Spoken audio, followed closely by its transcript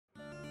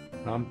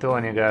I'm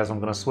telling you guys, I'm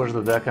gonna switch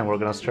the deck and we're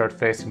gonna start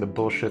facing the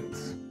bullshit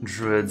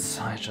druids.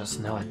 I just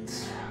know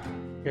it.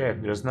 Okay,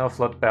 there's no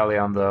Flood Pally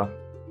on the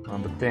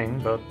thing,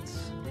 but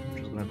I'm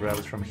just gonna grab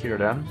it from here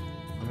then.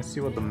 Let me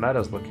see what the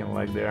meta's looking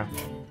like there.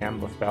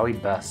 Hand of Pally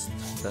best.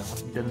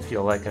 Definitely didn't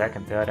feel like it, I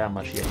can tell you that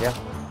much. Yeah.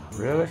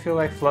 Really feel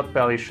like Flood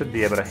Pally should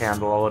be able to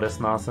handle all of this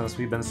nonsense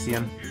we've been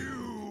seeing.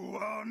 You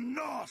are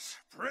not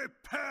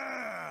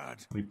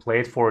prepared! We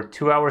played for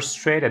 2 hours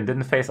straight and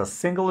didn't face a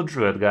single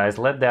druid, guys.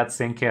 Let that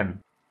sink in.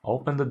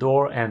 Open the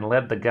door and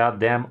let the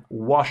goddamn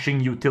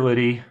washing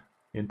utility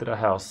into the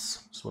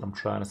house. That's what I'm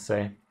trying to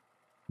say.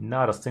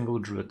 Not a single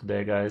druid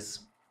today, guys.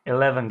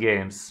 11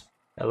 games.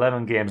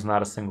 11 games,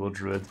 not a single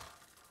druid.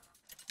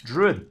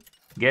 Druid!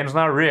 Game's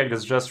not rigged,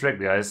 it's just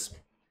rigged, guys.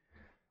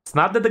 It's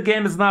not that the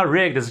game is not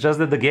rigged, it's just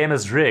that the game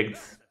is rigged.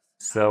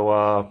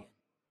 So,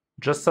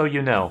 just so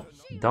you know.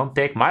 Don't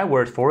take my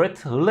word for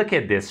it, look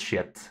at this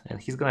shit. And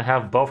he's gonna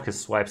have both his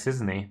swipes,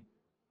 isn't he?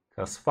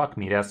 Cause fuck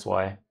me, that's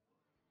why.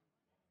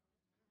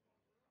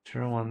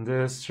 Turn 1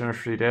 this, turn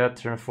 3 that,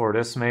 turn 4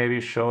 this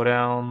maybe,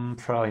 showdown.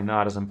 Probably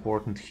not as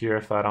important here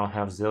if I don't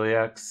have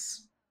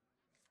Ziliax.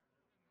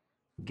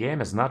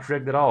 Game is not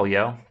rigged at all,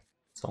 yo.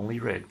 It's only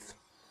rigged.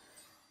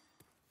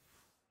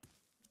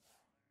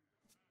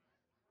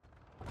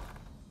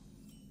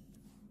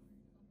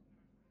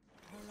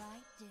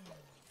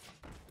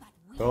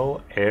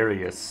 Go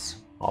Arius.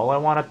 All I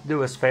wanted to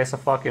do is face a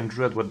fucking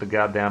druid with the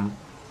goddamn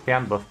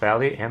hand buff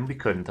pally, and we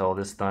couldn't all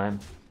this time.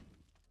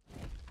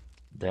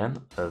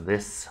 Then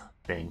this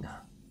thing.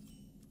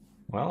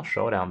 Well,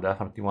 Showdown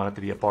definitely wanted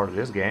to be a part of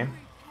this game.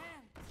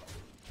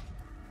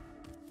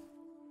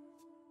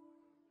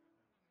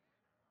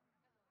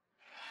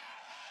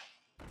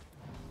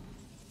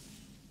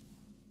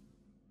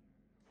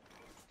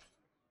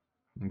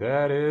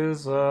 That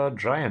is a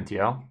giant,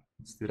 yeah.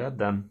 Let's do that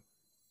then.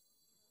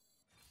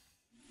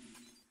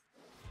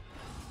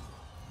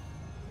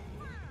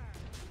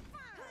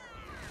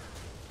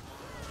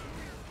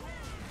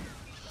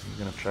 It's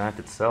gonna giant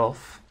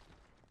itself.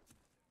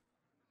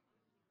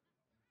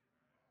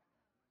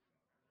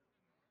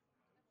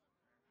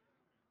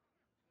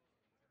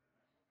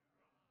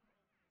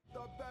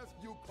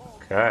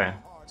 Okay,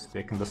 he's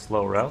taking the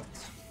slow route.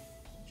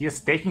 He is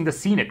taking the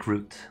scenic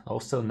route,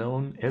 also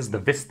known as the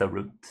Vista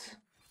route.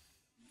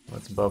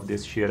 Let's buff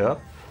this shit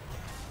up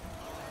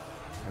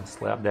and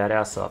slap that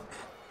ass up.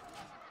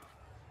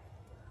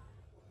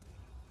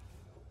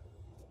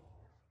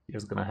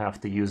 He's gonna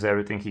have to use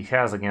everything he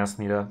has against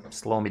me to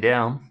slow me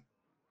down.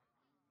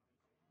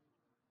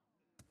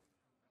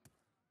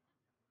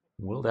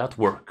 Will that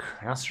work?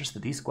 Answers to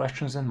these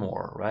questions and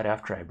more right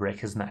after I break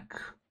his neck.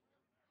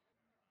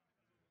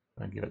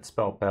 Gonna give it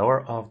spell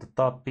power of the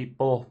top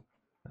people.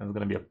 That's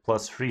gonna be a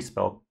 +3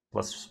 spell,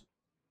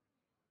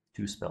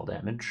 +2 spell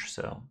damage,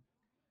 so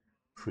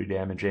 3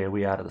 damage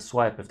AoE out of the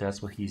swipe if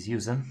that's what he's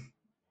using.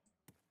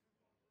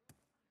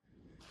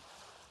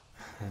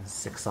 And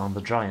 6 on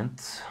the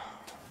giant.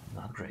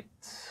 Not great.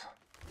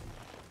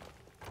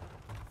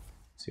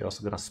 Is he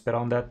also gonna spit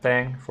on that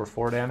thing for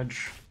 4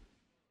 damage?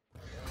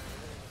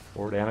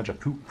 4 damage a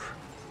poop.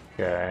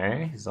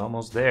 Okay, he's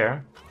almost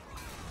there.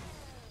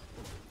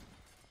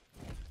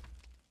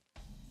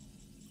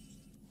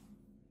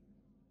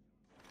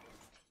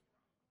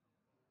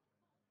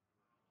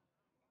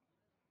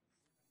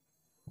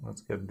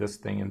 Let's get this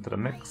thing into the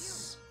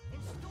mix.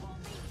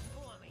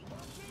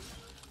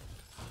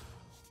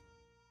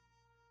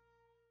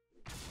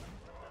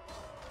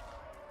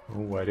 Oh,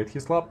 why did he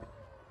slap?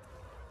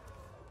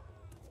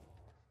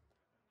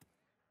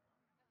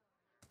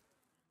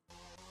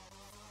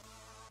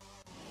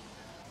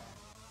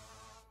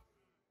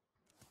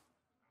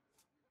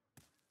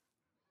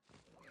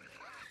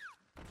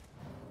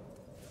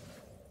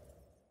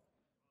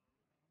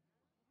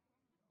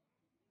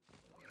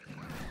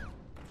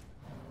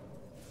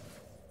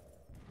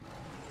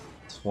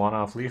 It's 1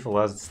 off lethal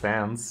as it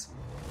stands.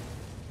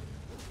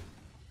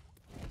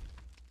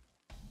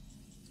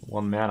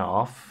 1 mana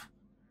off.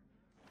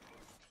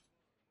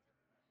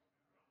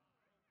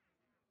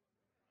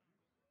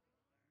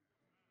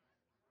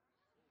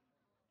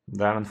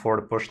 Diamond 4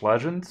 to push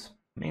legend.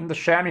 I mean, the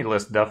chamois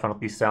list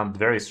definitely sounds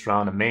very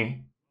strong to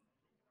me.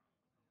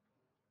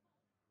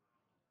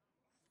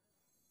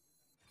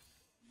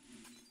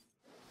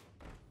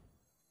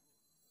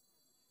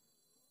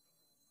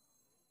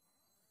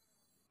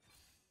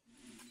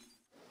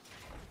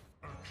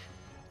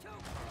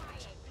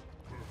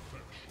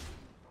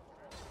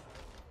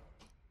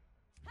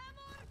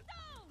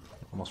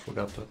 Almost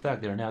forgot to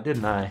attack there now,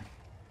 didn't I?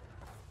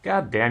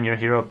 God damn your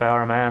hero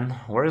power, man.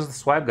 Where is the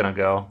swipe gonna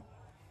go?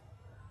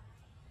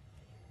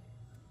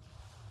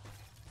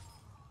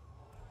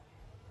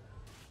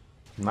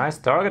 Nice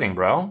targeting,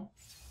 bro.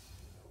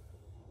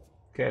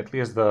 Okay, at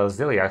least the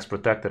Ziliax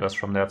protected us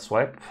from that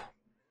swipe.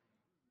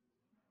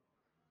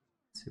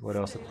 Let's see what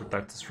else it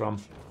protects us from.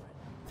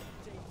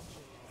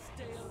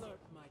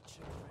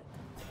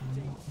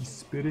 He's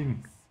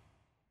spitting.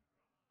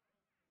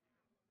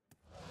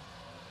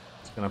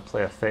 He's gonna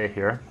play a Fae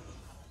here.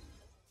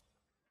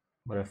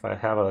 But if I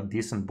have a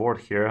decent board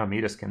here,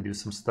 Amidas can do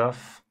some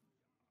stuff.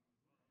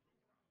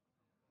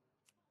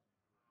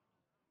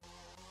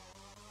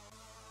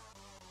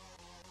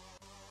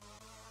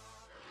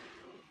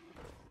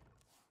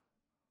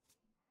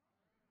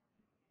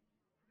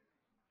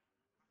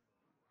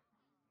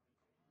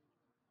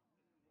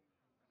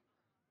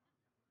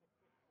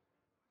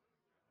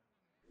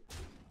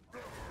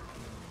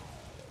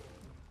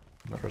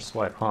 Another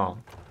swipe, huh?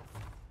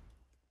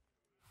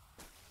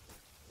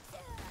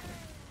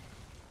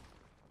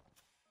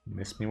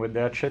 Miss me with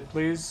that shit,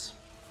 please.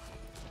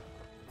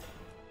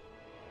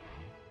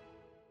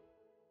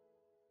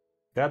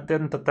 That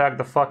didn't attack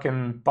the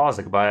fucking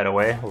Pozic, by the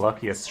way.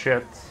 Lucky as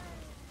shit.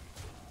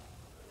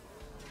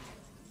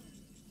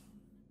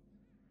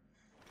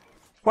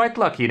 Quite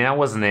lucky now,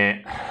 wasn't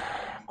it?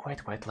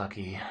 Quite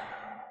lucky.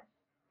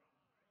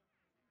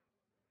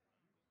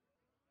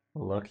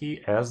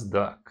 Lucky as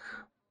duck.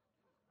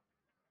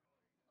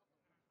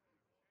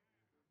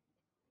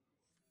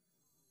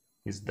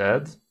 He's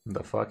dead?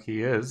 The fuck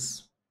he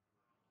is.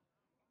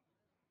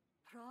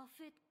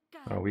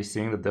 Are we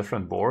seeing the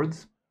different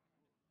boards?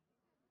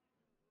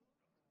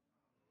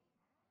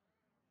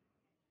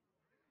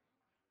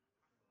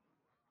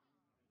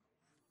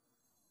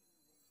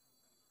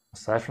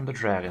 Aside from the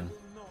dragon.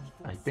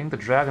 I think the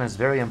dragon is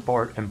very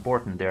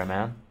important there,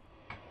 man.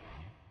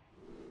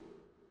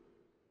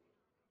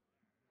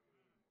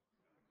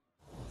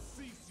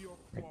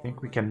 I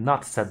think we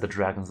cannot set the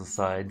dragons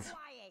aside.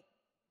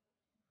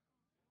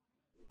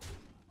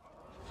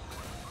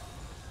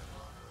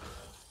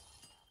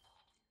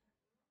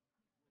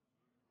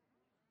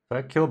 If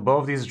I kill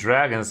both these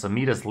dragons,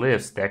 Amidas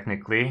lives,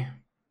 technically.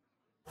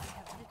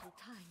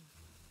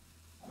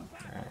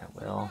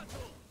 Well...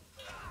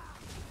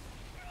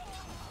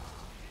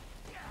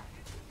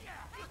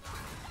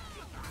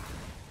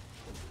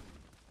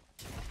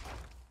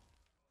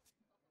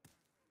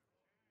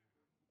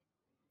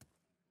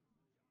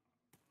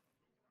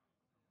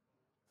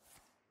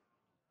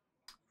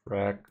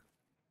 Frack.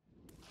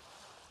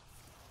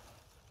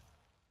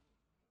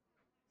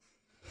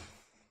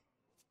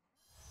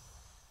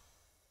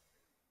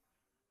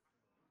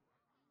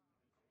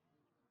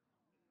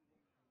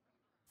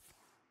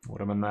 What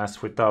am I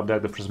masked with top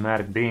deck the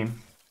prismatic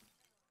beam?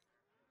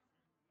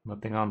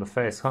 Nothing on the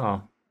face, huh?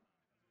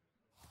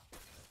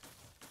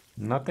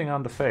 Nothing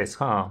on the face,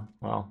 huh?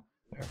 Well,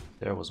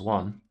 there was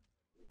one.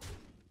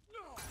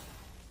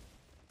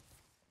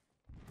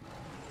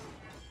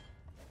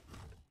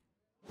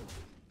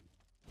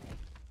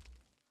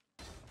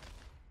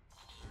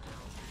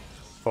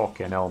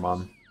 Fucking hell,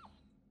 man.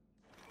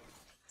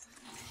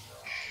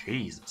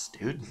 Jesus,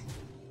 dude.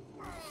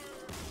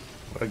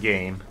 What a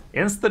game.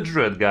 Insta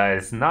Druid,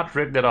 guys. Not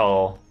rigged at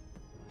all.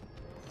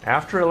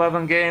 After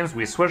 11 games,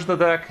 we switch the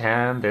deck,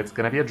 and it's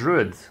gonna be a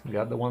Druid. We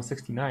got the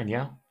 169,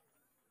 yeah?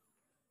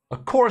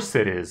 Of course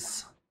it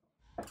is.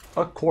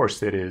 Of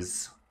course it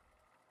is.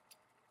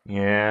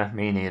 Yeah,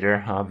 me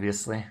neither,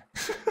 obviously.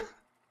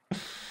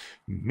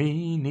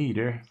 Me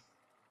neither.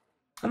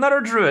 Another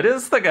Druid,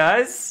 is the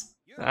guys.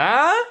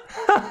 Huh?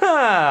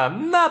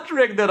 Not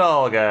rigged at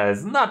all,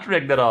 guys. Not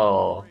rigged at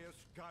all.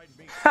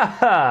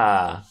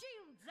 Haha.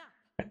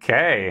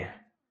 Okay.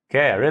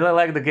 Okay, I really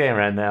like the game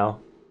right now.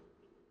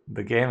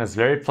 The game is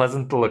very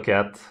pleasant to look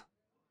at.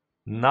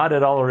 Not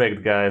at all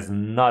rigged, guys.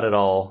 Not at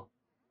all.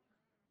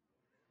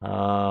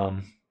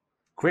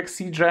 Quick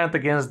Sea Giant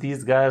against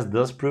these guys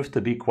does prove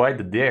to be quite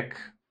the dick.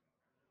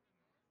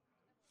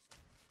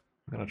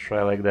 I'm gonna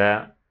try like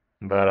that.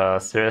 But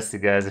seriously,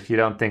 guys, if you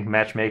don't think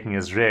matchmaking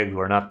is rigged,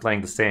 we're not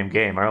playing the same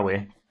game, are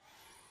we?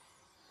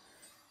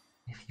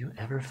 If you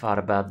ever thought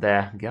about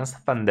that, against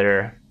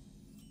Thunder.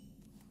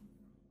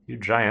 Two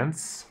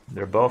Giants.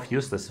 They're both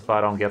useless if I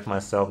don't get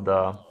myself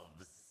the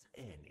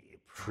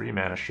 3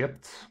 mana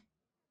shipped.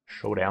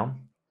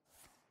 Showdown.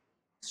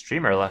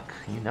 Streamer luck,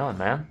 you know it,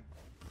 man.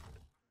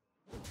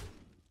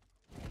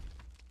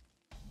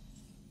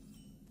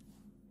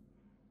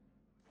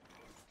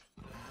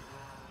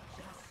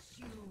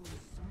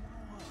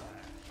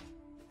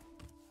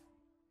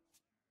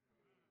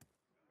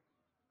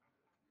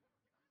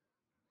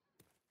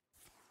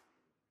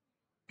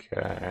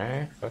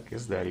 Okay, fuck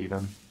is that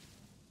even?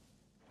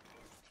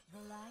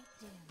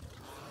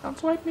 Don't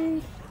swipe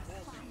me!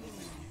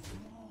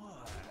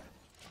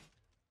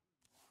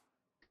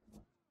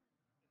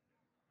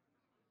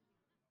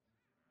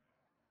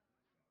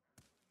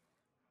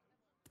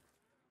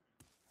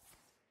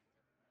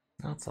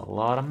 That's a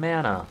lot of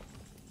mana.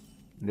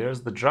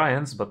 There's the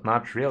Giants, but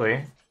not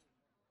really.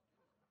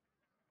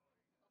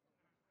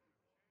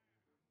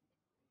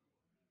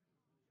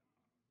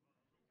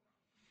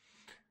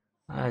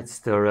 I'd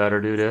still rather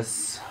do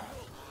this.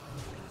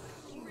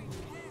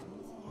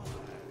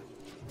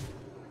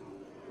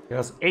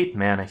 There's 8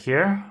 mana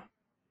here.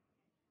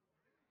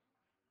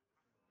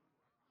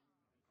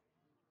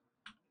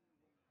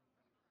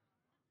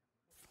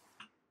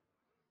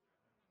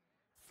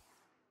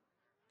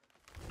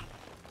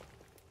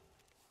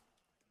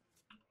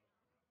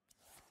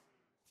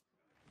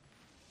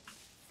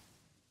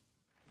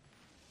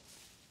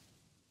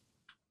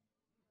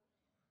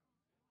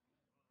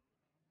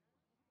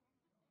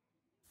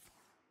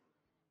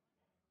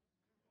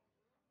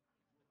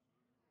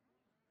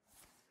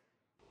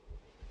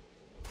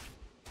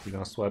 You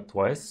gonna swipe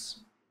twice?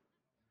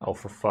 Oh,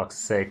 for fuck's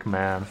sake,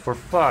 man. For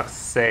fuck's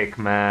sake,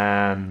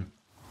 man.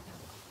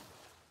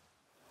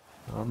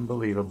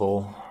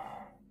 Unbelievable.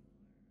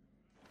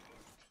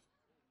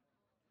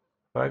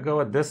 If I go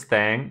with this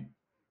thing,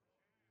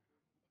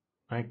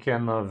 I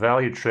can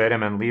value trade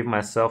him and leave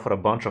myself with a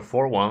bunch of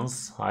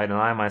 4/1s. I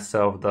deny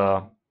myself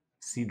the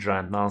Sea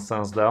Giant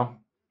nonsense, though.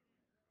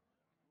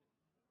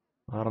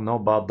 I don't know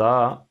about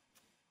that.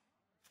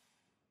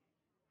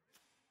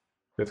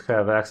 Could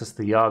have access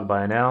to Yogg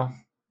by now.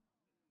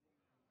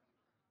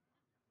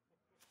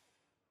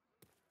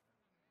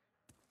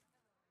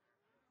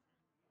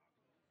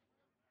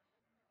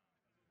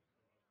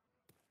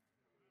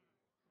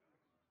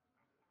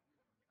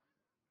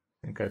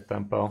 I think I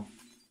tempo.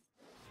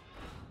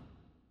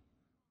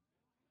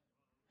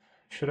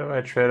 Should have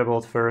I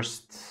tradable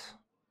first?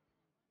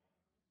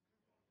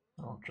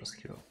 I'll just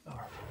kill it.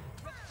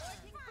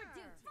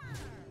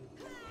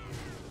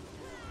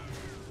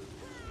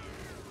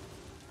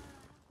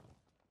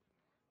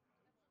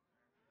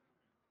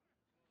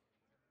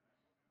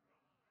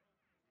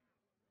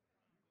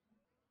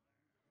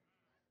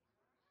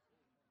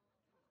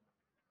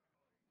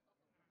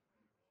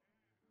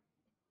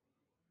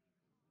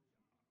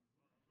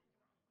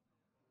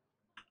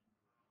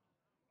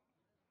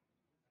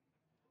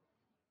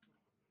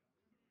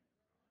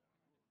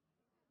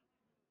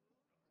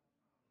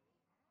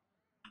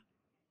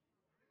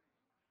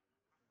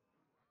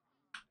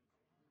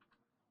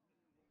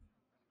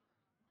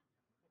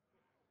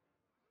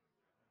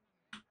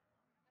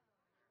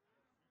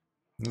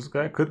 This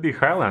guy could be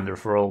Highlander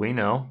for all we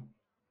know.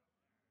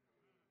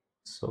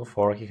 So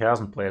far, he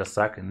hasn't played a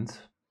second.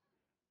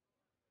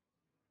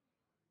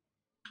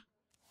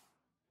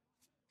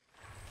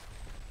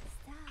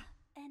 Stop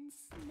and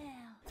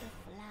smell the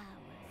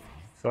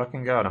flowers.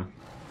 Fucking got him.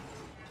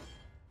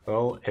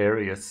 Oh,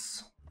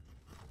 Arius.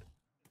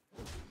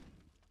 I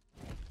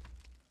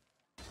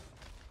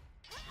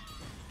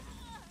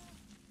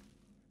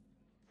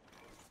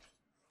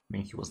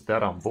mean, he was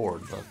dead on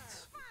board, but...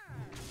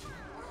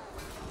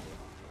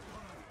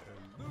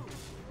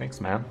 Thanks,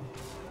 man.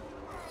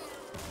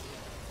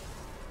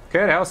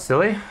 Okay, that was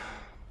silly.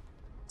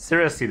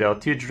 Seriously though,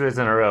 2 druids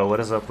in a row,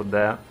 what is up with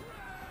that?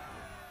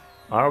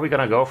 Are we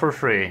gonna go for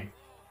free?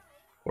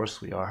 Of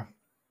course we are.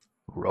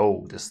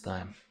 Rogue this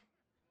time.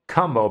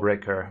 Combo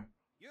breaker.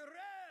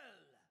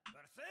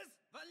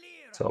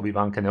 So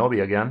Obi-Wan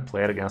Kenobi again.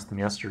 Played against him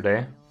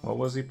yesterday. What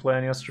was he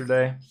playing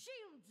yesterday?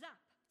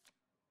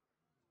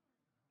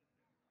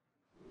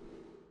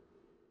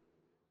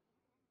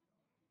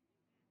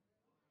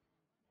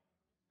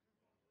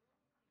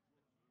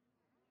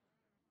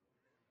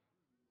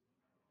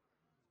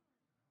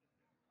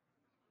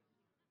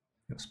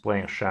 He was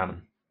playing a shaman.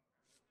 He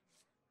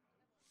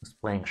was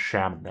playing a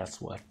shaman,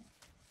 that's what.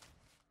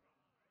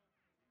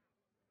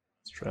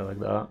 Let's try like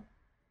that.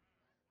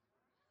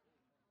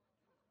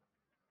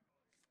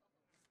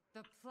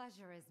 The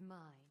pleasure is mine.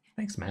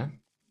 Thanks,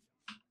 man.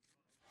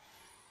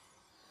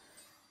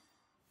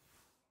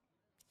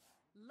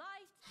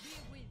 Light be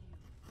with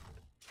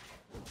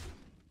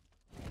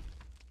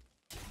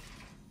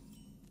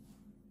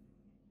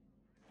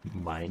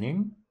you.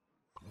 Mining?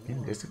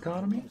 In this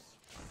economy?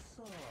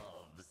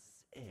 Solves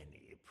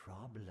any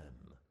problem.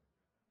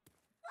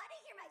 Wanna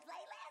hear my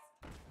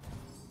playlist?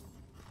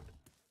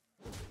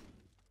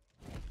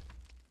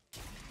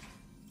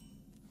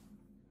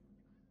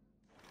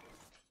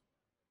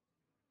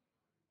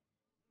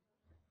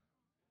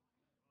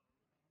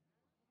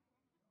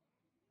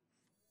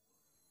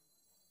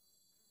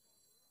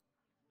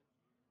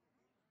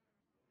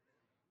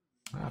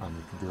 I don't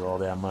need to do all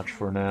that much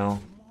for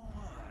now.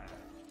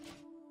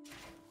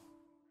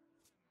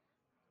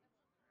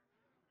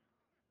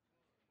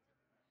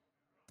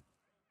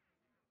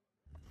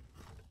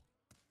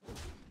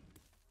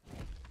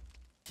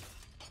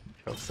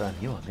 Joke's on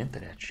you, I'm into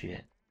that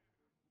shit.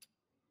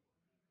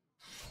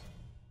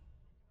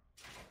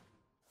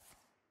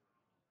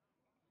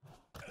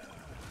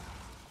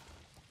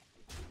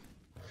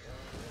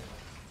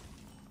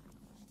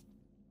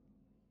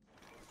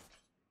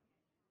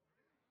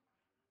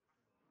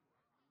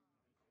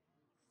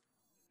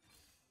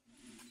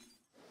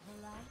 The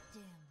light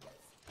dims,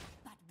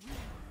 but we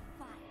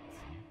fight.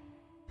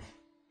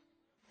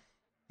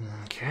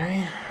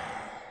 Okay.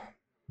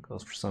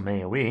 Goes for some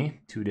AoE.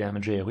 2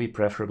 damage AoE,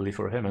 preferably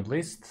for him at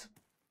least.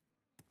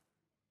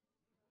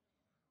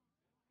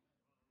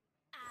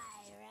 I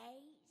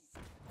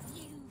raise,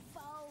 you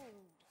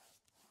fold.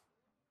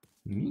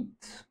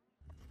 Neat.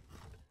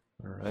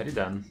 Alrighty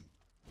then.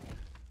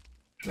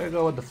 Should I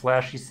go with the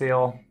flashy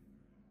sail?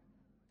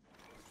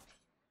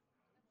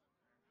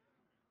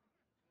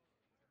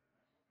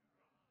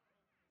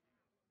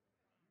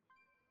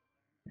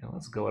 Yeah,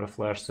 let's go with a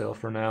flash sail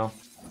for now.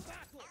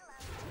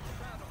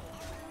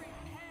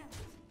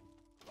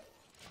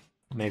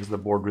 Makes the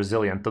board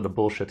resilient to the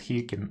bullshit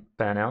he can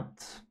pan out.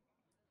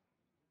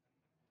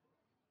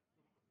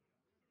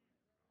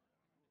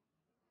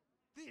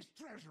 This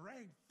treasure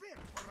ain't fit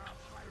for a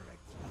pirate.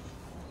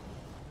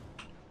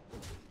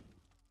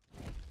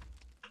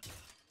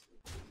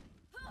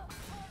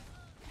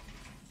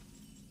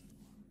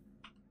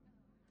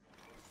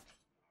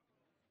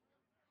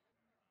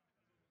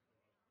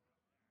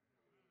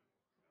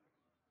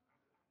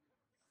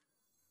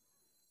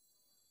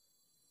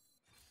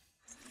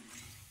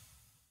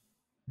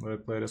 Would I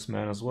play this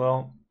man as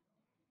well?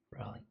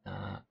 Probably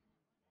not.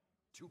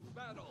 To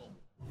battle.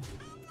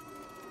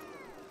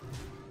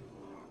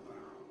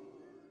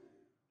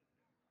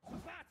 To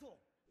battle.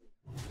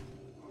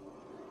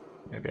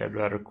 Maybe I'd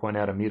rather coin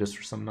out a Mutus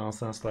or some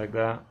nonsense like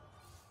that.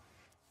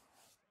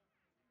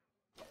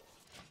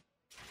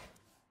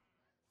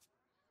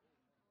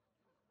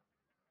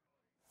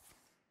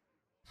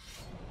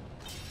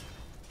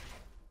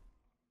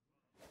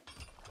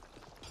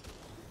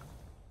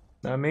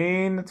 I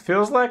mean, it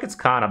feels like it's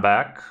kinda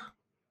back.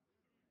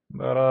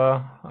 But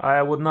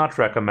I would not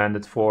recommend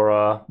it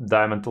for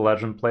Diamond to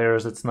Legend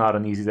players. It's not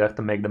an easy deck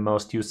to make the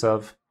most use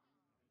of.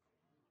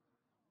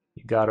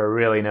 You gotta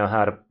really know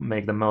how to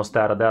make the most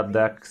out of that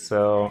deck,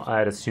 so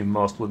I'd assume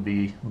most would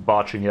be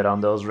botching it on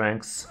those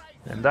ranks.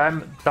 And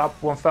I'm top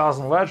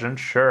 1000 Legend,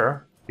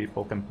 sure.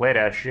 People can play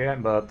that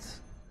shit, but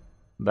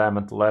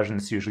Diamond to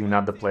Legend is usually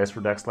not the place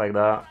for decks like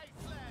that.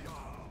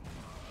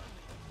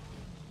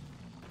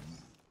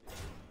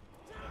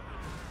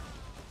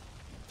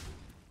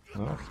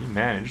 Well, he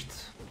managed.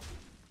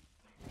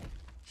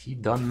 He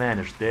done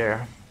managed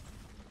there.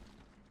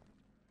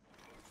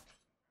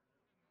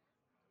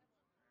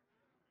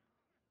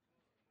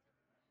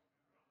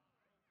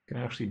 Can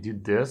I actually do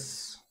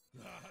this?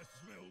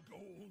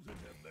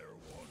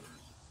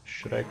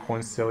 Should I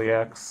coin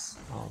Celiax?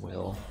 Oh,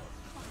 will.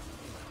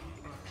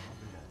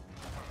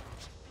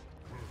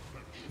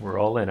 We're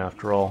all in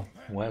after all.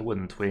 Why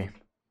wouldn't we?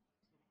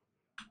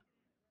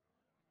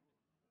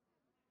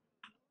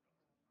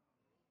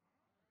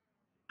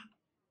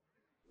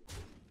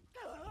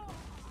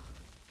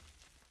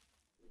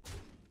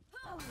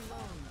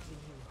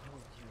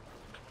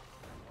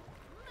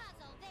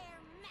 Muzzle their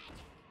magic.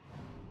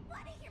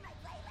 Wanna hear my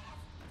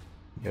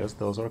playlist? Yes,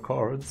 those are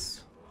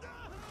cards.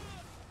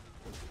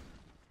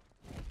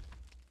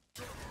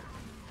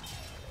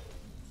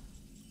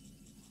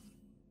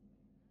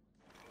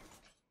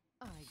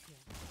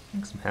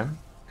 Thanks, man.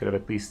 Could have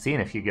at least seen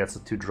if he gets a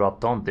 2-drop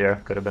taunt there.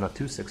 Could have been a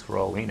 2/6 for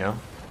all we know.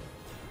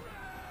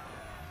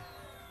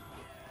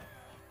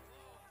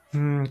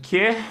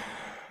 Okay.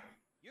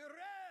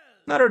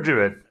 Another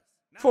druid.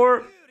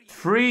 4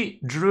 free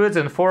druids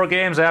in 4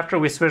 games after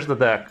we switched the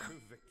deck.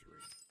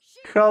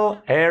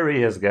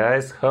 Hilarious,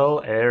 guys.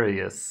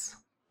 Hilarious.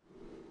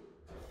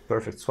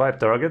 Perfect swipe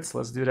targets.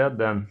 Let's do that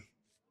then.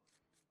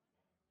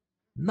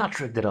 Not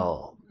rigged at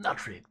all.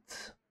 Not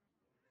rigged.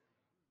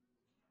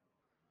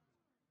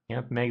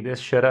 Can't make this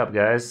shit up,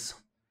 guys.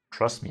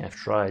 Trust me, I've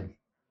tried.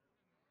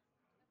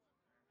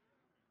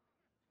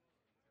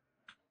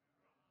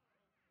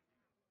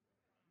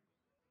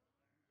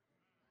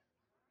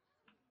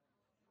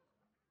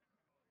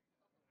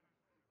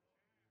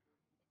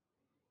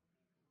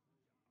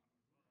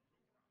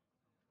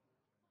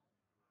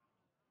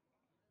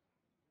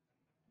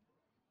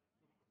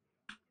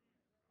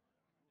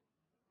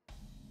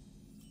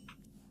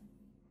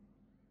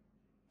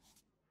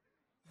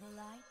 The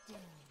light dims.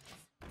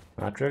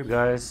 Not rigged,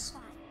 guys.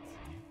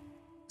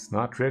 It's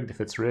not rigged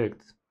if it's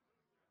rigged.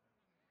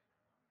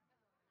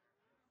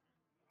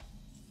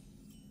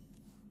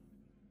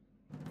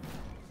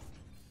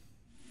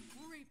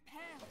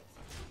 Repent.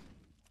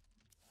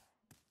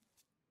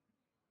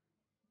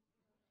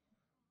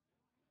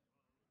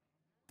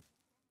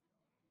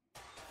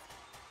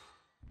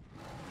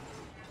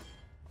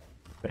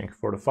 Thank you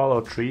for the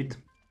follow, Treed.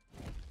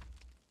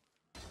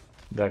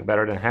 Deck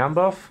better than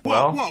handoff?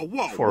 Well,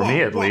 for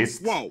me at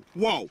least.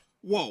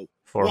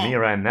 For me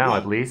right now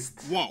at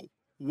least.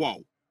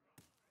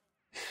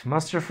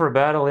 Muster for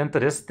battle into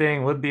this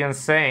thing would be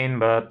insane,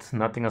 but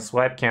nothing a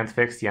swipe can't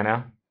fix, you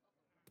know?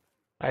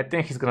 I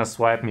think he's gonna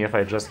swipe me if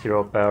I just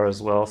hero power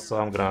as well, so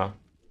I'm gonna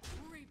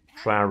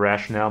try and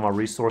rationale my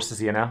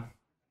resources, you know?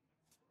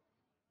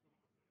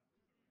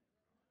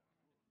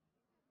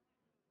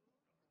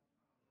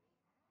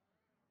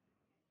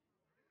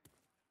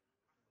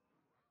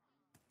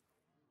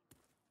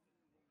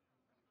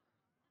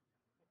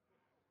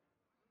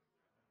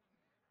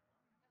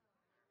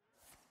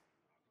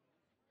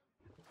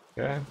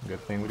 Okay, good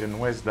thing we didn't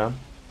waste them.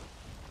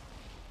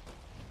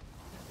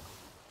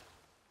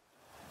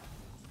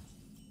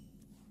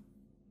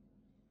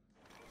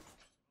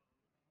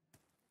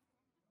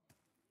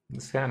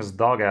 This hand is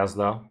dog ass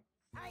though.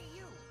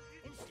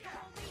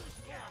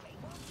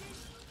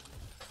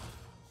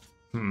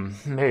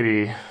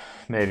 Maybe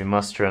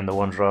Muster and the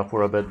 1-drop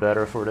were a bit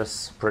better for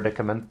this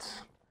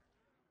predicament.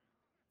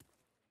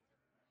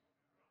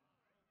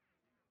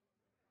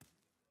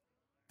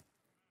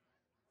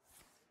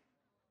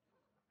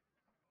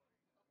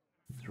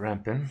 He's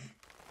ramping.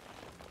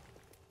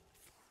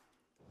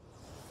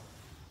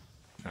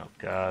 Oh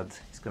god,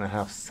 he's gonna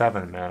have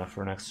 7 mana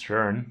for next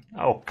turn.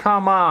 Oh,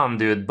 come on,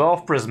 dude.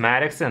 Both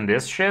prismatics in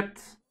this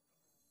shit?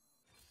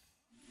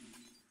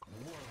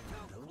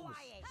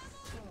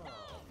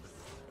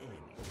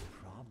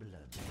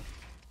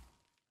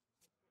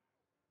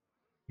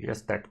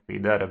 Yes, technically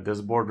that if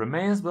this board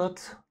remains,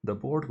 but the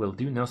board will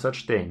do no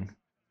such thing.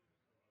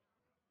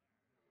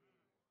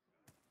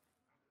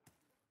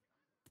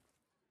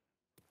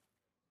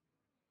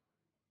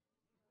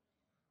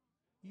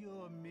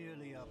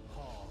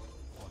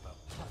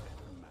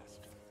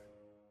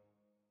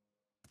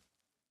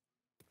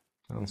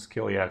 On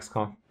Skiliax,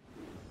 huh?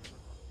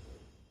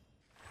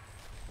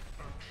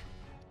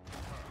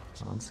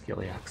 On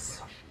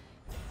Skiliax.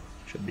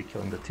 Should be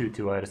killing the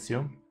 2-2, I'd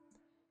assume.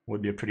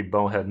 Would be a pretty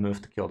bonehead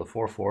move to kill the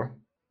 4-4.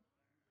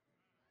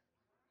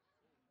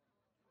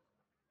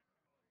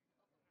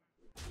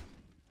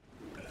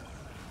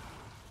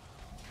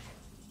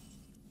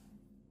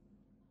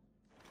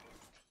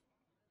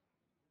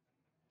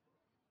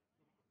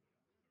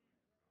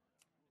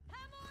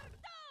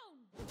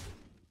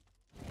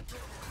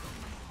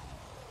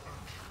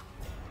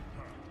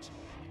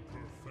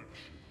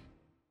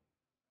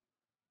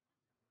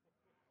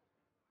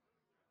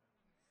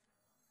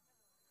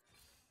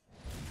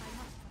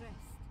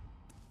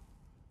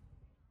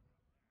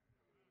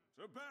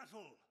 To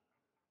battle!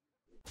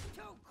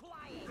 Too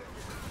quiet!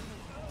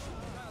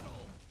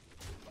 Battle!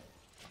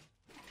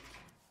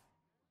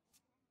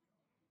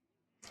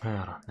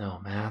 I don't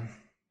know, man.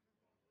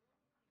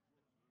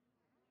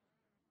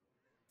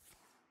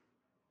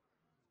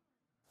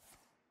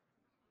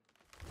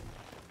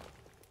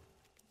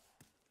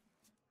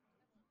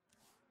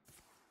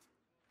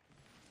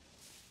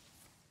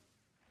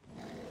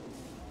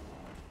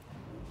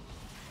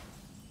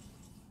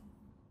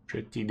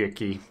 Pretty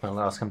dicky.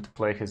 Allows him to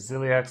play his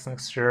Ziliax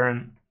next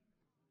turn.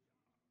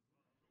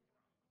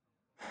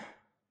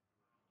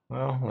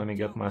 Well, let me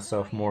get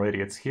myself more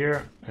idiots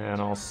here,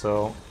 and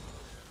also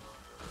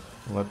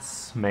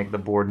let's make the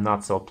board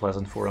not so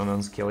pleasant for an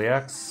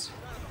Skiliax.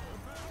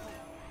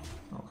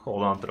 I'll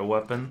hold on to the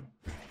weapon.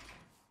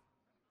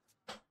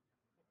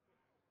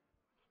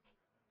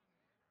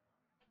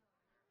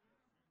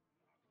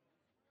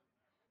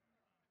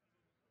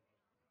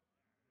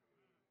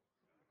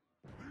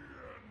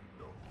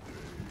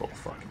 Bull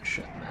fucking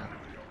shit,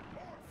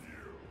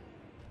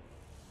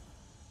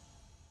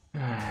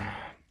 man.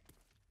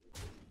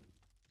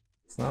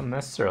 It's not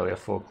necessarily a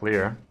full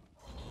clear.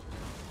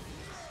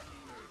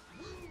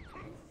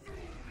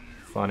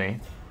 Funny.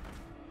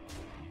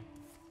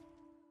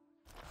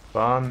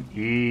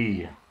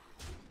 Fun-y.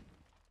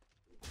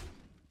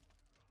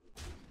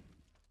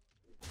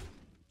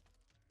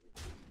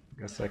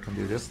 Guess I can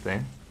do this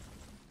thing.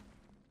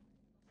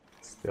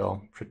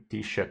 Still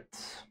pretty shit.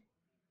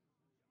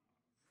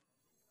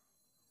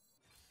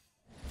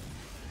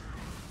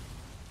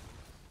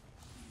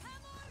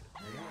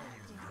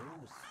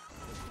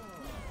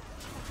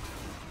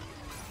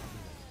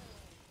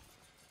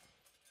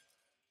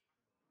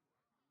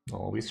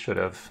 Always should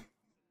have.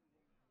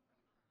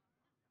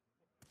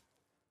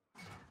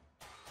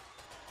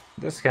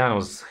 This hand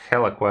was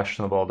hella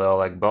questionable though,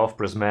 like both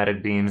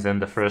prismatic beams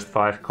and the first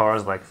 5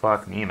 cards, like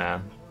fuck me,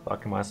 man.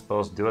 Fuck am I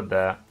supposed to do with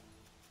that?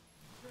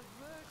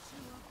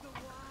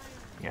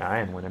 Yeah,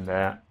 I ain't winning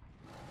that.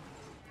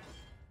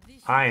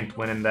 I ain't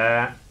winning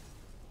that.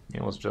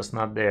 It was just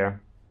not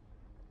there.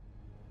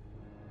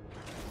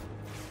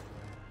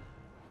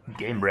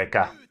 Game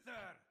breaker.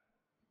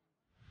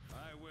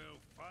 I will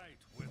fight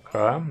with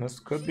Okay, this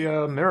could be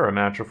a mirror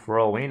matchup for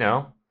all we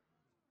know.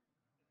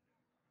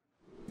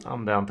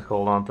 I'm down to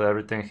hold on to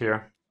everything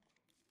here.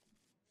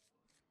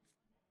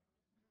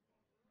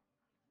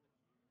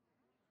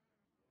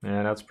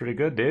 Yeah, that's pretty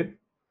good, dude.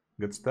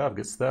 Good stuff,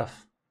 good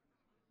stuff.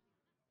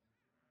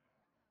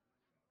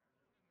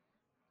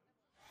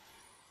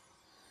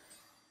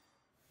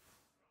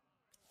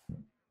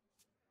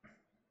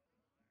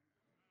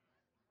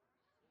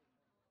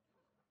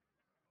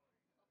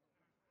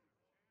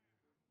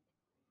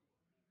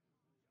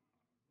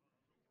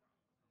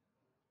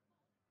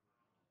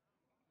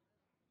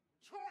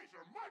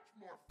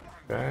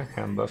 Okay,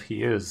 hand buff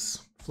he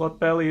is. Flood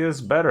Belly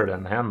is better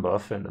than hand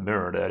buff in the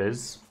mirror, that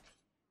is.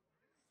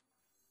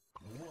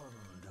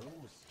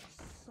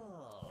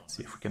 Let's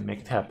see if we can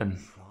make it happen.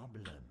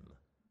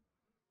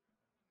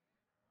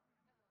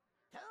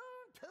 Tuned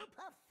to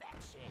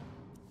perfection!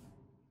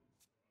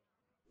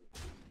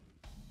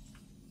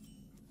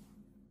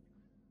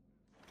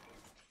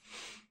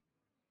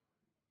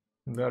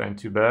 That ain't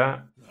too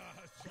bad.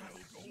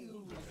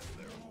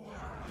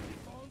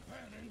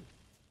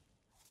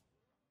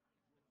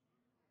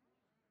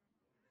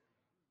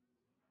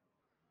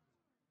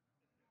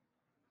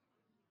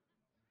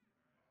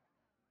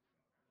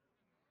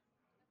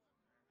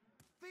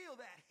 feel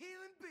that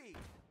healing beat.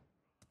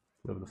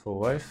 Live the full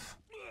life.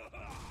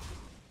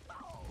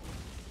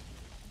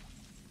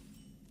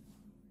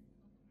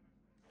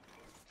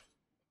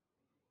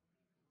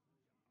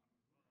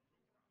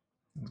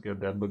 Let's get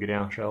that boogie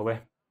down, shall we?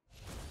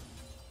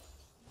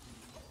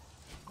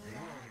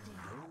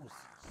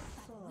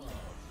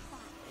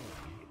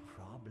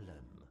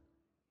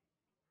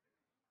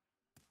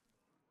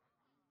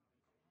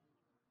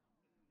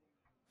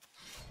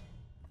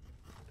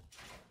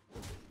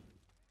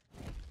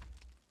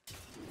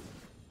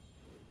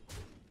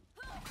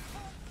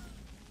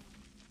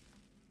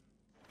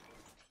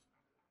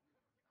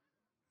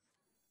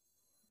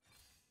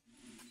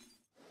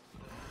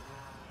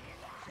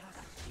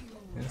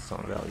 And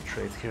some value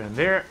trades here and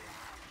there.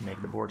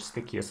 Make the board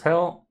sticky as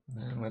hell.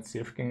 And let's see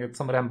if we can get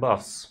some of them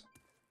buffs.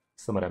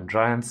 Some of them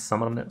giants,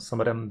 some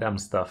of them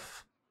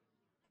stuff.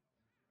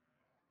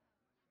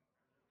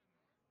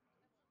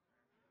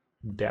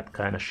 That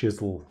kind of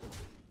shizzle.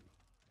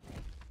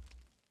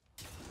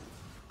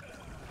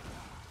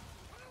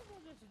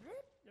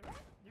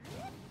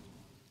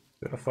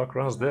 Who the fuck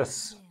runs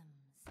this?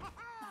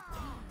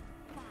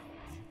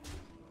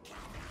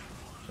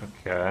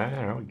 Okay,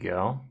 there we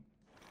go.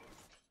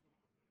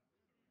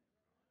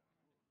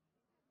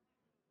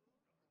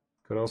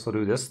 Could also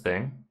do this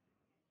thing.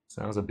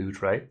 Sounds a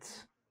boot, right?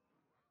 It's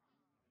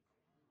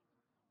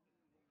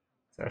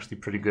actually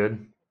pretty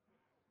good.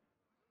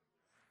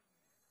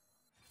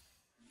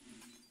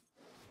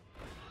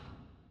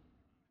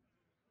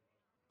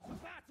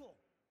 Battle!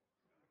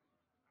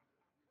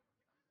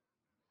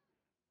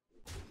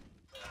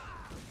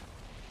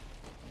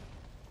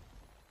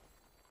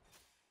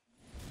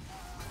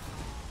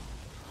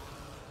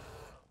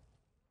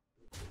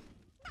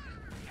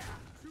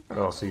 I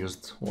also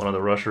used one of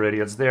the Rusher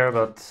idiots there,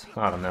 but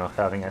I don't know,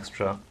 having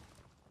extra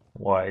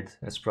wide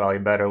is probably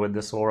better with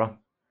this aura.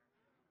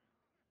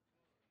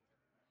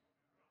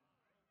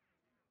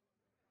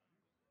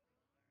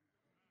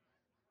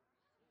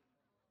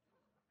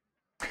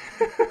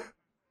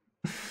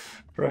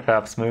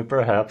 Perhaps, Moo,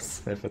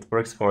 perhaps. If it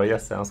works for you,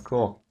 sounds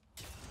cool.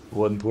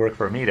 Wouldn't work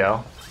for me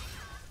though.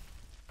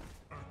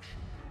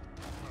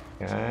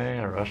 Okay,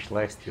 Rush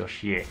likes to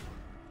shit.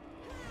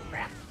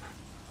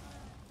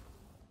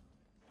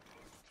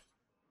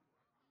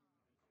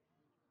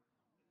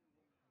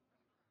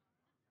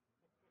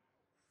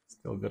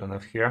 Still good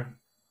enough here.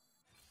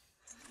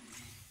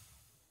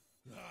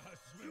 I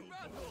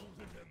smell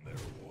golden in their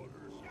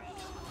waters.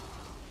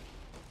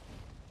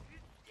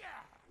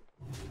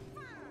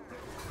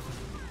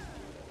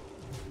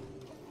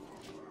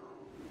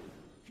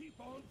 Keep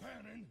on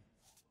panning.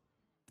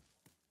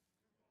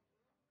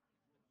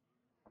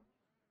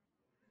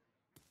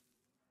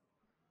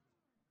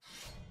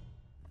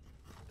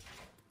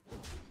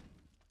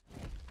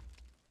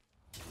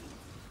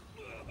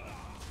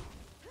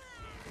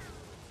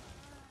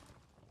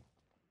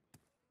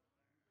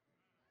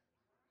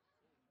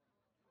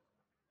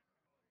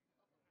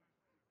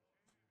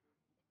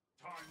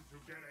 Time to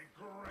get a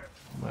grip.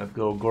 Might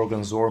go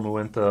Gorgonzormu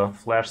into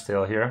Flash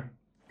Tail here.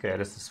 Okay,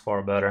 this is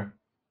far better.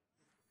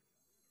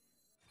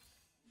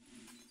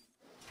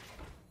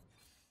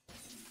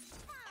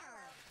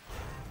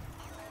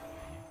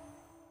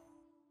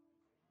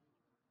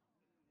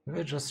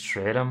 Maybe just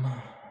trade him.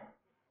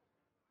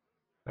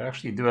 If I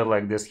actually do it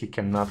like this, he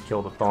cannot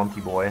kill the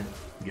Taunty Boy.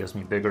 Gives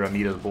me bigger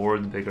Amita's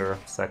board, bigger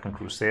Second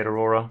Crusader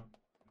aura.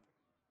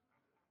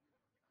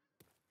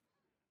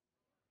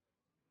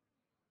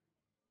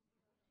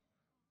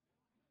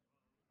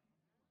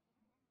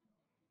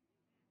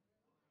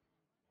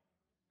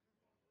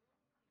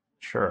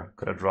 Sure,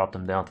 could have dropped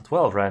him down to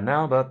 12 right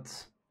now,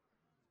 but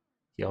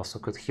he also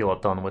could heal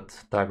a ton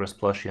with Tigris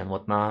Plushie and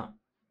whatnot.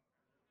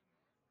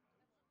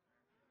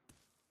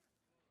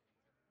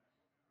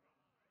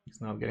 He's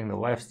not getting the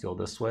lifesteal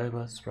this way,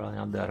 but it's probably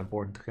not that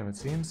important to him, it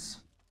seems.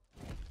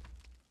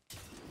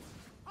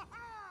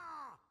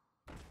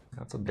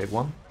 That's a big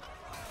one.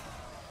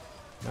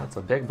 That's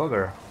a big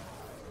booger.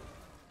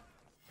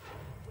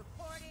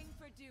 Reporting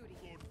for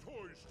duty.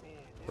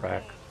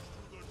 Rack.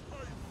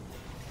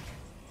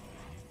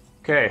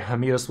 Okay,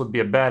 Amidas would be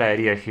a bad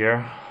idea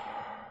here.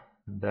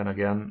 Then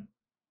again,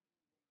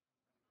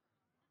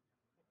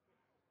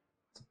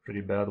 it's a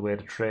pretty bad way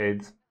to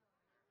trade.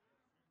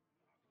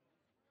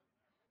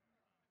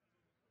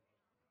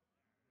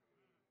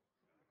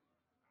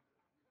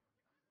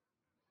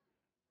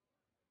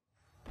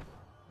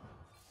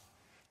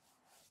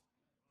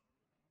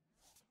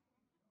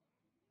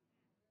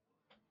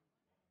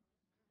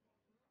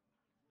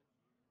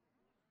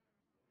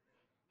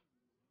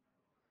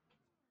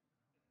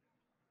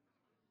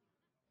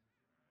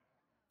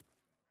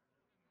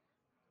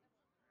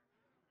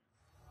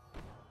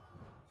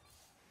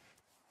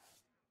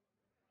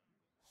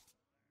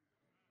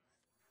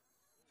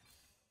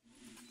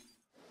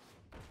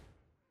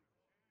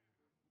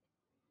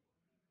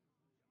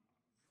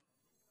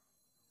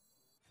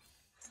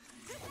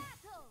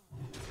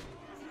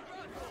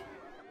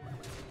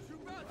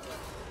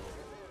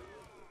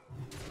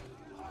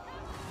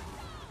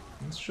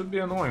 This should be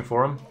annoying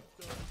for him.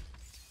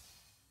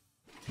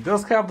 He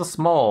does have the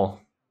small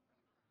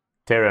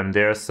Terran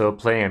there, so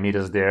playing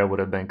Amidas there would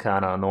have been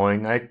kind of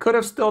annoying. I could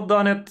have still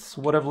done it,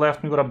 would have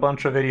left me with a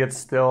bunch of idiots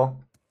still.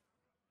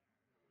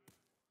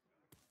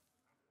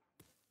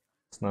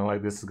 It's not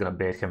like this is gonna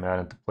bait him out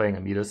into playing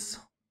Amidas.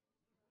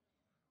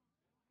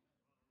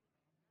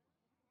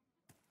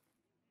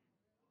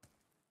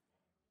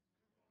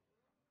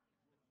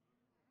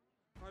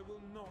 I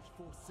will not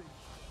forsake.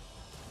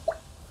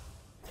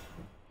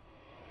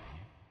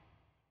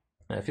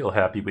 I feel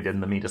happy we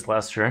didn't Amidas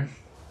last turn.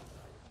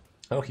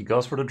 Oh, he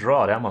goes for the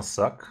draw, that must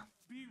suck.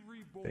 Be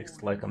reborn.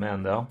 Fixed like a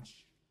man though.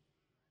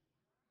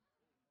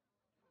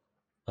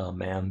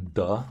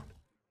 Amanda.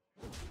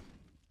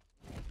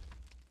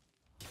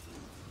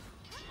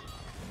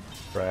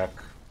 Crack.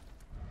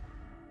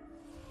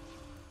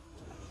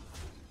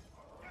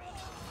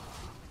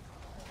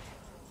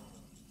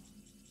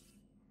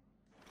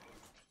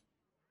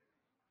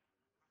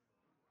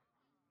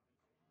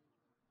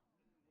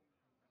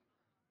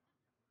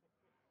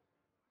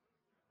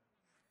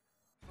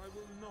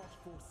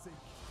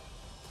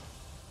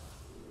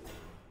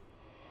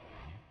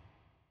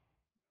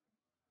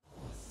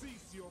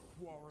 Cease your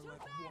quarrel at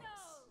once.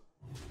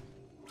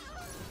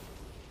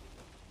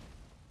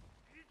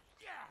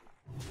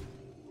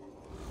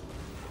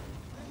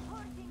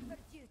 Reporting for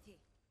duty.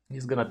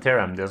 He's gonna tear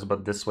him this,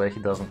 but this way he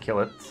doesn't kill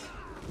it.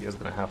 He's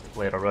gonna have to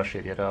play the rush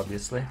idiot,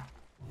 obviously.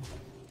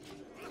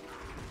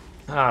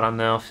 I don't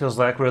know, feels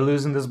like we're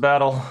losing this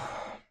battle.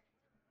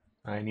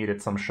 I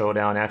needed some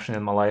showdown action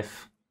in my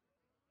life.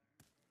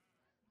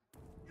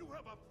 You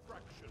have a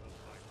fraction of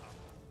my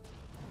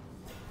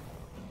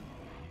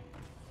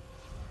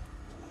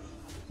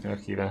power.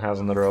 He even has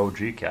another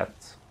OG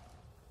cat.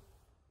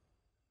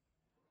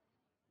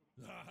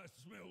 I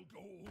smell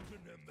golden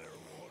in their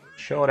water.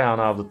 Showdown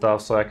off the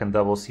top so I can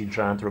double see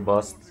Giant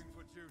Robust.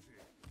 For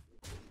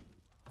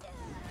duty.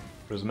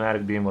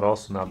 Prismatic Beam would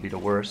also not be the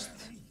worst.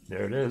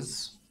 There it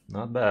is.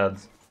 Not bad.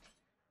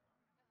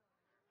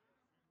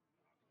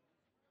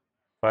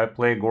 If I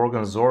play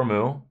Gorgon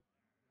Zormu,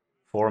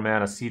 4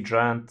 mana Sea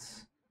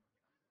Giant,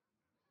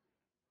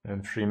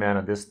 and 3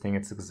 mana this thing,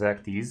 it's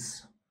exact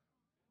ease.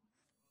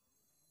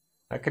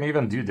 I can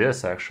even do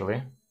this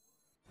actually.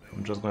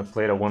 I'm just gonna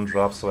play the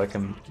 1-drop so I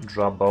can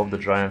drop both the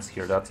giants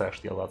here. That's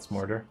actually a lot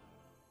smarter.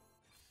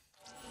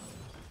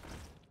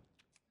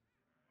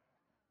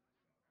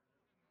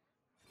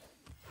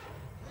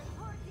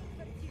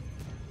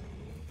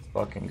 Let's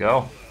fucking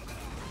go.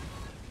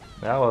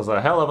 That was a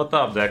hell of a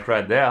top deck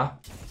right there.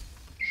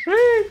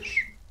 Sheesh.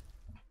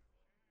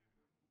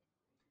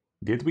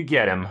 Did we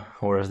get him?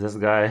 Or is this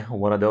guy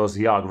one of those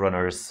Yogg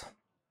runners?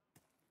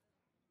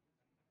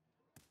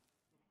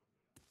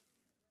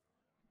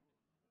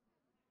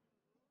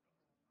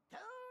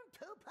 Tuned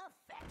to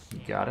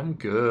perfection. Got him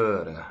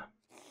good.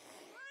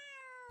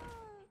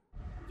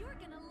 You're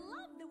gonna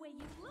love the way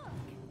you look.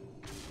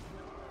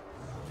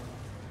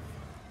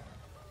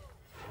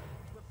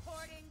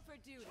 Reporting for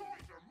duty.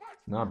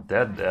 Not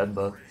dead,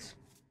 but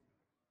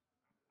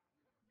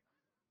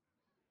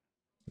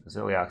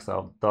Ziliax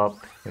out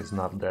top is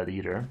not dead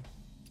either.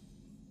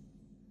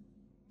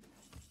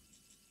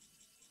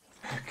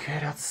 Okay,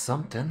 that's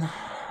something.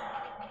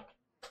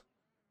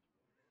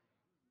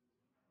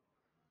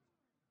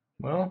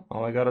 Well,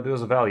 all I gotta do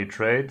is a value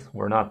trade.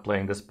 We're not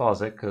playing this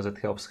Posic because it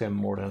helps him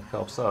more than it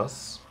helps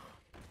us.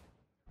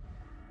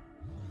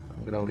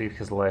 I'm gonna leave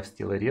his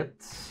lifesteal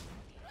idiot.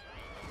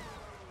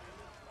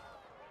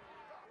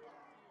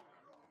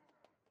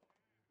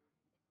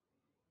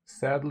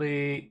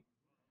 Sadly,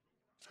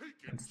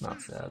 it's not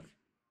sad.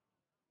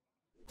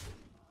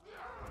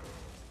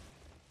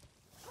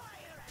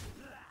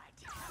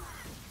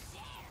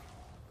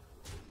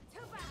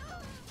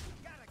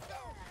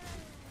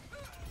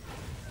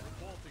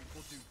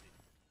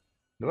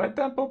 Do I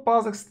tempo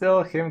Posic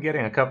still? Him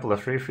getting a couple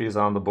of free frees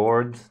on the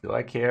board. Do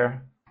I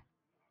care?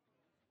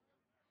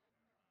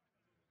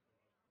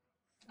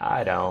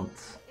 I don't.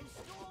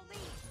 Install these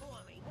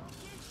for me, won't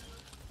you?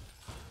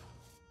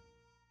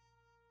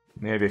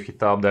 Maybe if he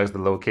top decks the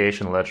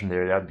location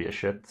legendary, that'd be a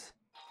shit.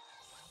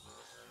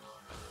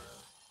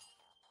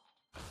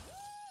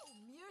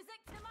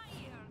 Music to my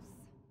ears.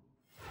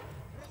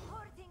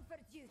 Reporting for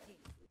duty.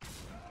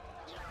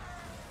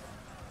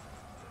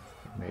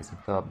 Amazing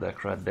top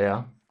deck right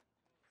there.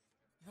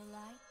 The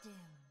light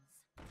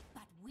dims,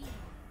 but we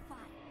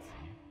fight.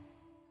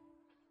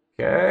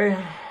 Okay.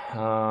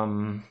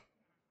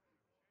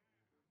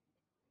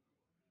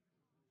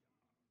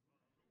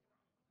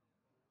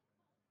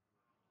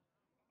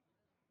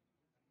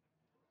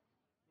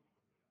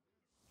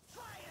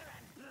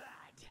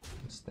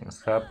 This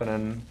thing's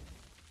happening.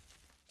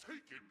 Take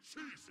it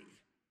cheesy.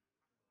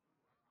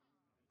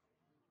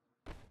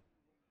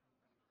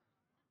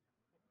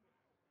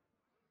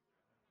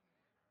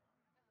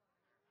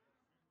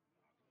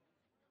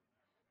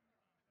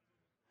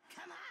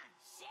 Come on,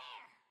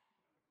 share.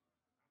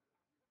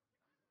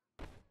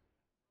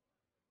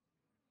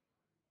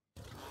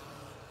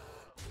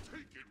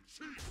 Take it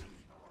cheesy.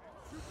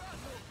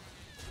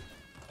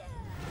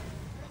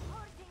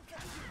 Reporting for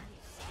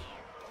duty.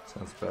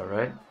 Sounds about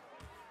right.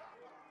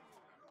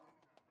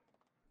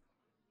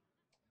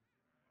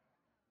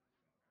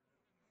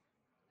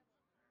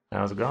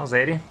 How's it going,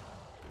 Zadie?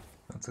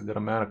 That's a good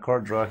amount of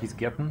card draw he's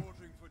getting.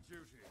 Reporting for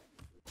duty.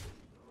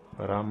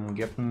 But I'm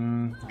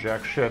getting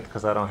jack shit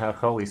because I don't have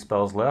holy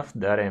spells left.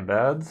 That ain't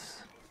bad.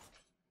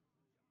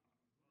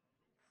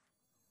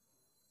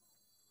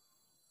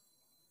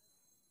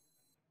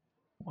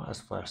 Why is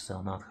Flash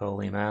Sale not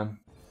holy, man?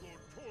 The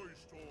toy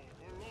store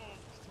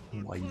belongs to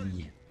the Why?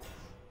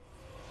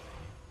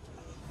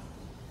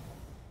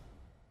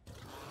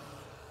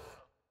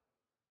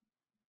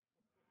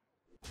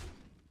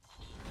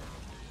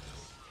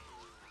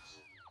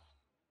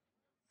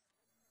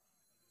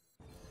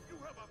 You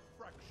have a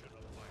fraction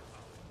of my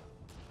power.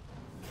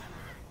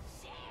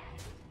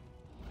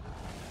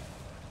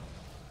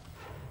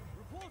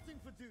 Reporting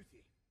for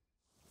duty.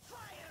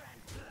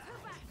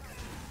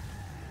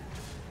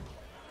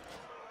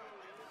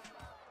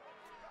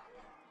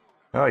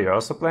 Oh, you're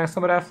also playing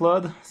some of that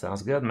Flood?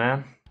 Sounds good,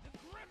 man.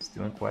 It's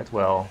doing quite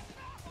well.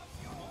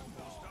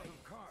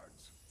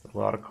 A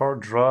lot of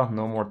card draw,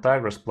 no more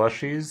Tigers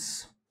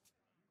plushies.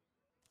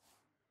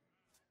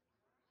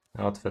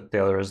 Outfit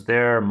Tailor is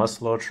there,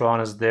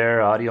 Musclotron is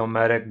there, Audio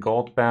Medic,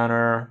 Gold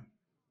Banner,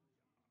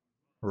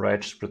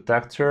 Righteous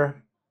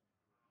Protector.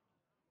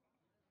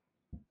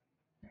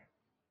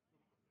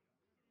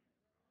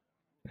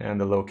 And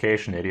the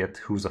Location Idiot,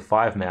 who's a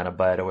 5-mana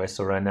by the way,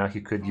 so right now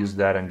he could use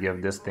that and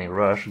give this thing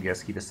rush.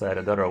 Guess he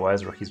decided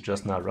otherwise, or he's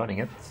just not running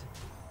it.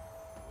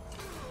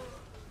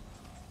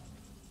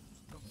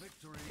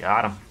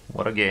 Got him.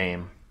 What a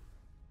game.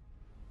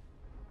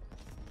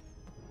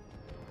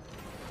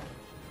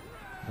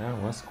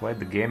 That was quite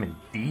the game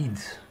indeed.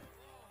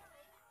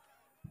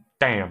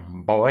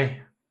 Damn,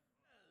 boy.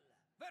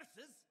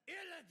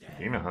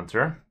 Demon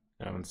Hunter.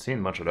 I haven't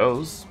seen much of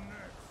those.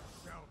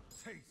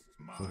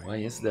 Why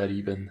is that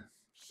even?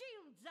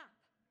 Shields up.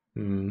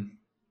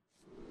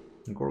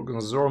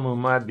 Gorgonzormu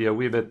might be a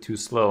wee bit too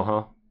slow,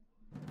 huh?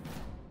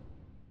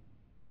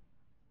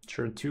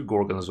 Turn 2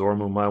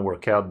 Gorgonzormu might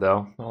work out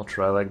though. I'll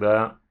try like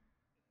that.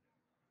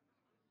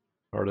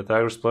 Are the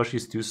Tigers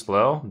plushies too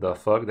slow? The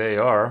fuck they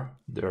are.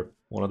 They're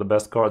one of the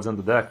best cards in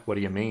the deck. What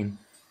do you mean?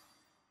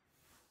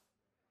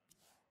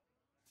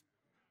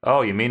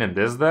 Oh, you mean in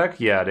this deck?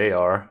 Yeah, they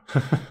are.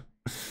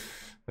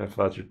 I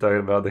thought you were talking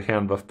about the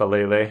hand buff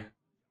Palele.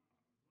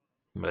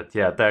 But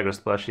yeah, Tigers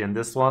plushie in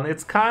this one.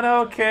 It's kind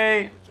of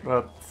okay,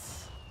 but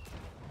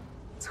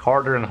it's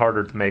harder and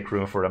harder to make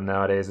room for them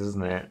nowadays,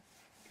 isn't it?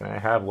 Can I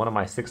have one of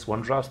my 6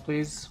 1-drops,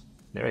 please?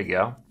 There we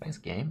go. Nice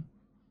game.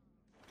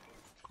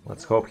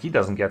 Let's hope he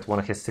doesn't get one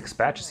of his 6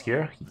 patches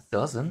here. He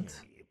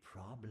doesn't.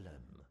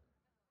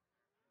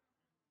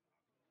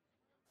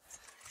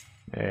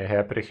 Hey,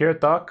 happy to hear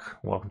it, Doc.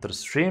 Welcome to the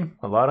stream.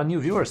 A lot of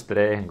new viewers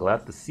today.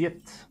 Glad to see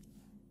it.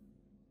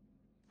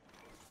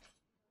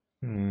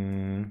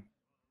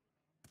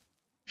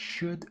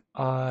 Should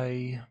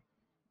I...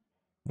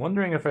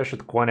 Wondering if I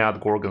should coin out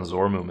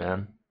Gorgonzormu,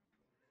 man.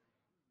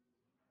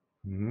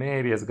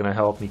 Maybe it's gonna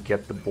help me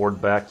get the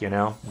board back, you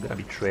know? I'm gonna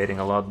be trading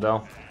a lot,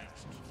 though.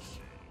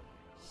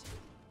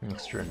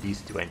 Next turn,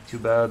 these two ain't too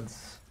bad.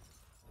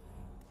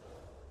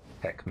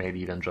 Heck, maybe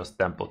even just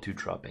Tempo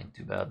 2-drop ain't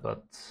too bad,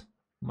 but...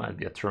 Might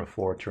be a turn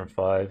 4, turn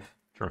 5.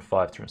 Turn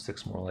 5, turn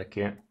 6 more like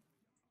it.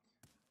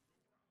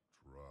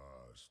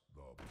 Trust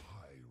the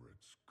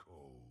pirate's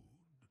code.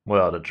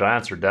 Well, the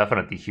Giants are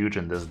definitely huge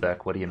in this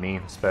deck. What do you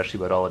mean? Especially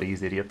with all of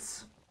these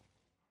idiots.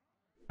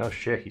 Oh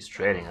shit, he's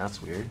trading.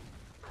 That's weird.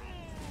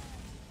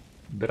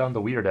 A bit on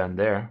the weird end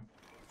there.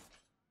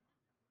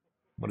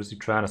 What is he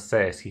trying to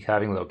say? Is he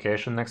having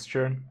location next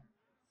turn?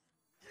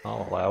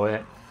 I'll allow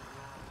it.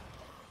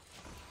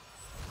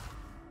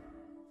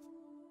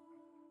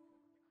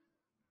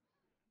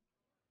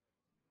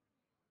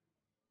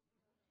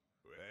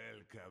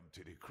 Welcome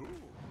to the crew.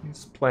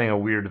 He's playing a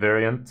weird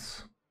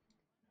variant.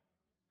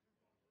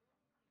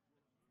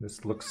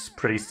 This looks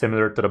pretty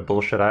similar to the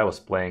bullshit I was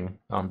playing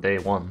on day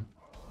 1.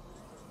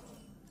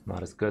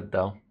 Not as good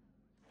though.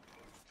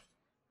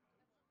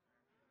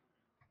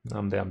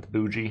 I'm damned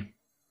bougie.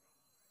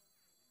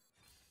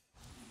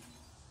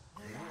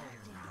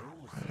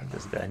 And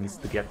this guy needs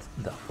to get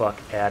the fuck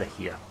out of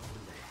here.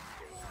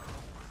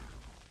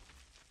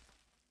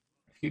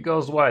 If he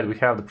goes wide, we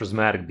have the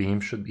Prismatic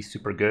Beam, should be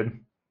super good.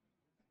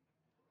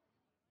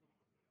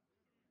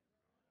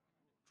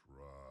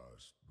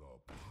 Trust the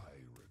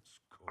pirate's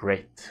code.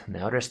 Great,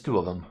 now there's 2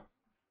 of them.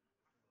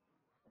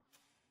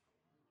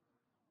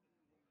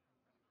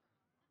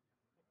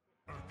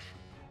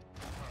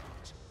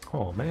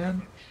 Oh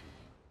man.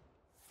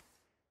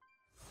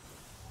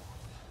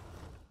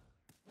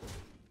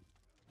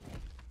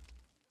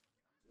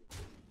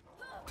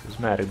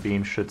 Prismatic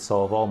Beam should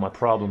solve all my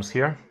problems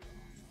here.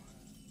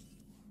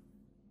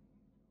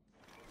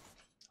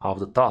 Off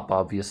the top,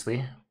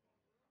 obviously.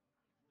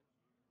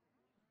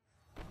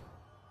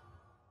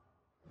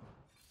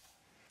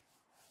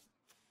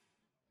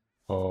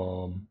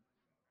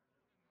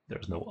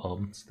 There's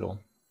no still.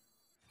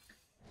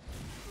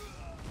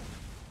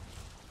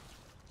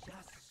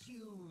 Just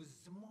use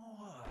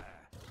more.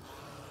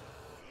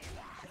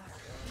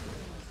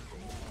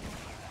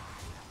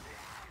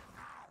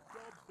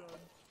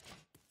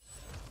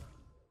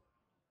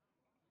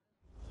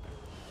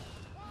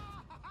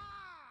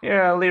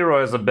 Yeah,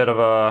 Leroy is a bit of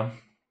a...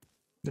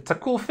 It's a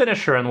cool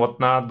finisher and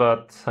whatnot,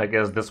 but I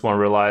guess this one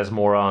relies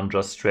more on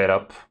just straight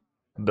up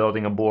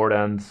building a board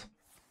and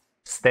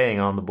staying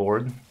on the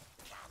board.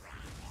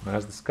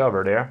 Nice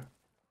discover there.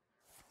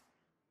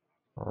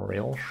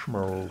 Real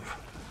schmove.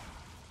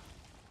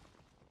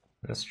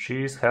 This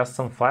cheese has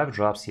some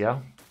 5-drops, yeah.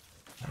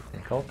 I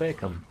think I'll take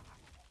them.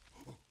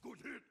 Good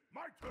hit.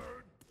 My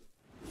turn.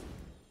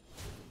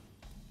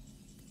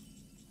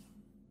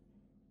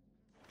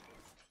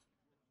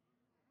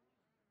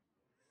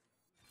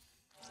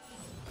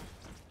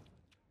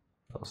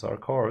 Those are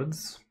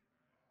cards.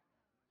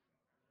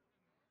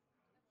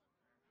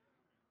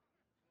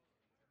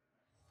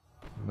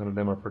 None of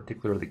them are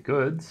particularly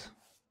good.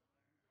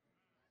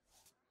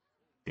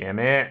 Damn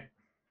it.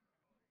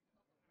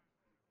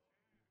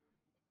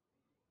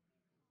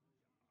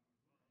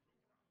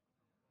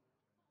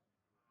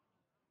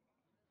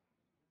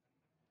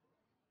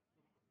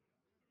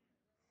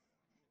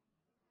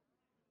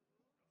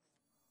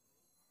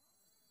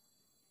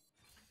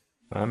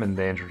 I'm in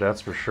danger,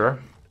 that's for sure.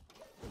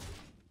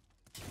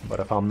 But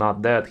if I'm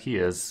not dead, he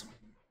is.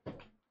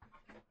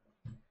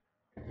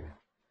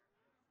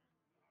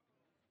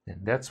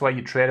 And that's why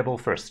you tradable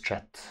first,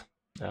 chat.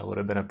 That would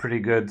have been a pretty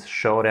good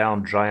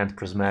showdown giant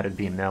prismatic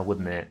beam now,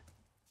 wouldn't it?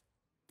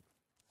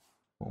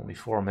 Only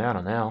 4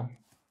 mana now.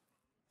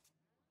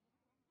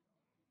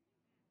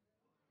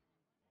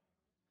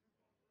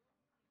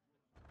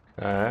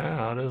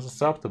 That is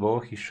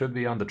acceptable. He should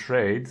be on the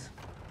trade.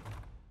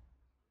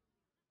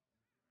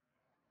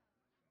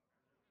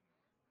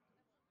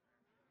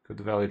 Could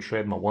value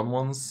trade my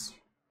 1/1s.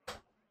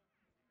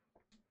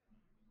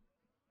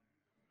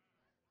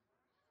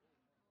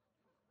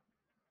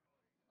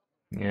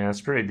 Yeah,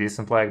 it's pretty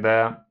decent like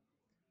that.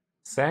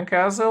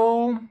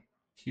 Sandcastle,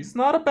 he's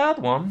not a bad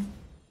one.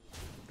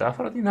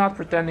 Definitely not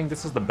pretending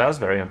this is the best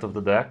variant of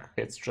the deck.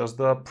 It's just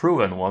the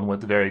proven one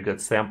with very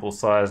good sample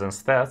size and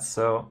stats,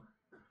 so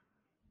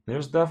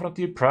there's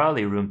definitely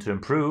probably room to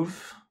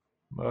improve.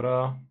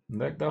 But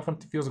deck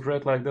definitely feels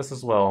great like this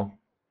as well.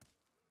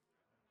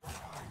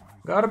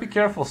 Gotta be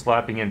careful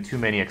slapping in too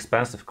many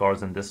expensive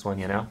cards in this one,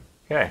 you know?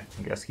 Okay,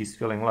 I guess he's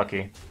feeling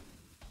lucky.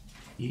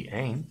 He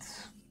ain't.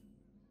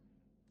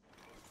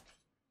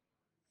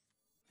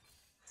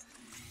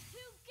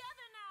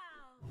 Together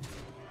now.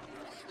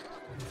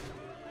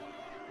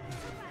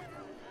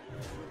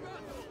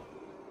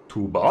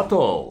 To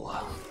battle!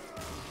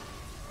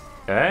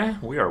 Okay,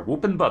 we are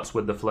whooping butts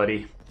with the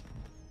Floody.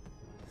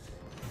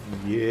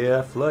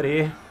 Yeah,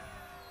 Floody.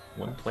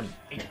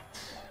 128.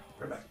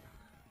 Perfect.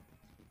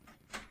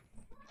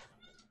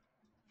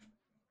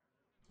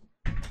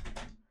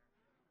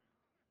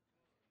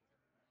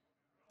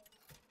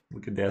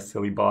 Look at that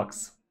silly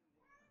box.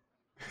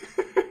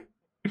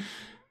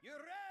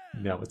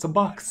 Now it's a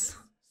box.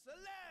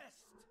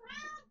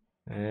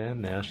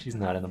 And now she's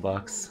not in the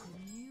box.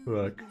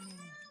 Look.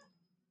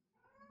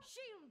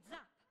 Shields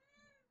up.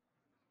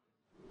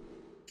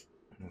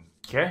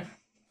 Okay.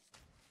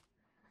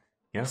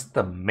 Against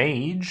the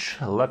mage.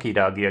 Lucky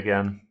doggy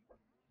again.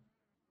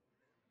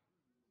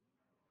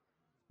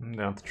 I'm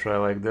going to try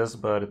like this,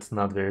 but it's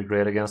not very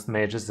great against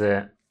mages.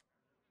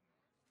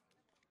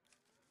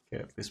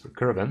 Okay, at least we're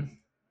curving.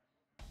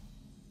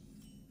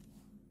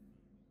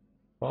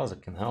 Pause,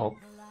 it can help.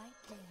 The light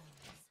dims,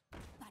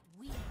 but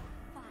we will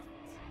fight.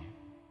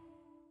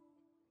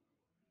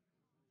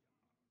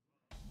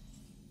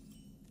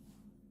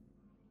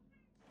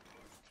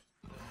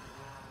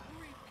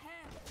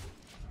 Repent.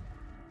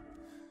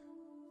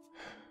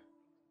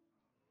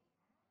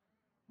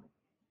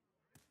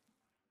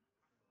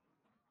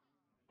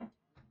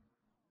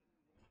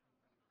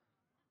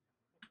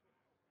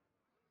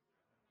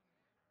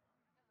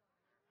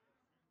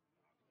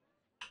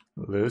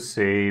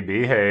 Lucy,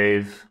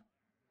 behave.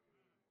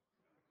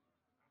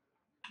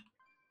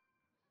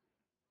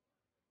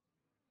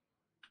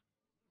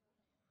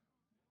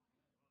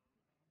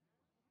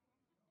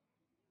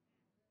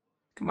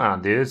 Come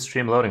on, dude.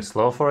 Stream loading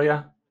slow for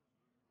you?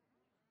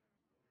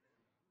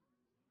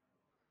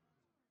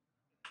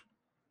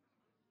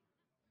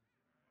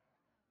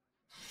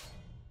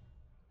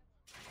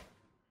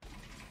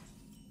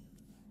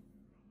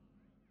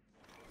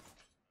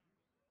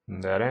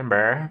 That ain't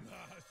bear.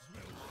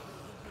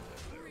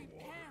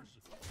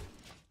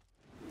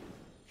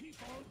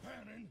 Keep on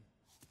panning.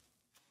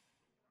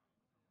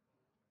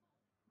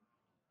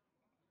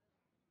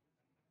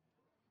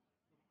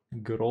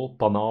 Good old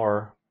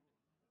Panar.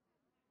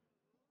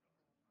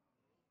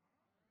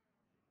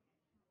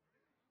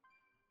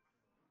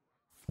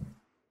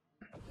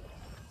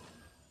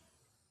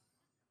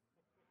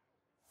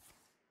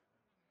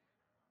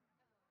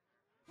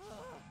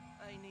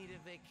 I need a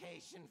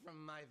vacation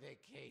from my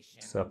vacation.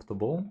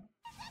 Acceptable.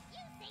 You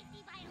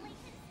safety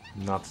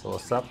violations. Not so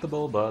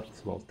acceptable, but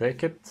we'll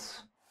take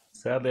it.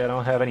 Sadly, I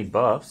don't have any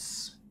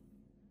buffs.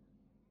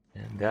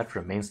 And that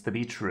remains to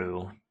be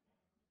true.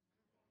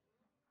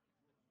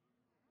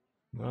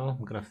 Well,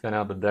 I'm gonna thin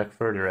out the deck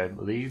further, I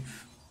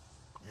believe.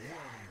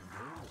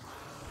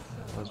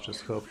 Let's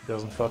just hope he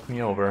doesn't fuck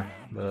me over,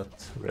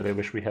 but really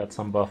wish we had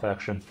some buff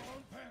action.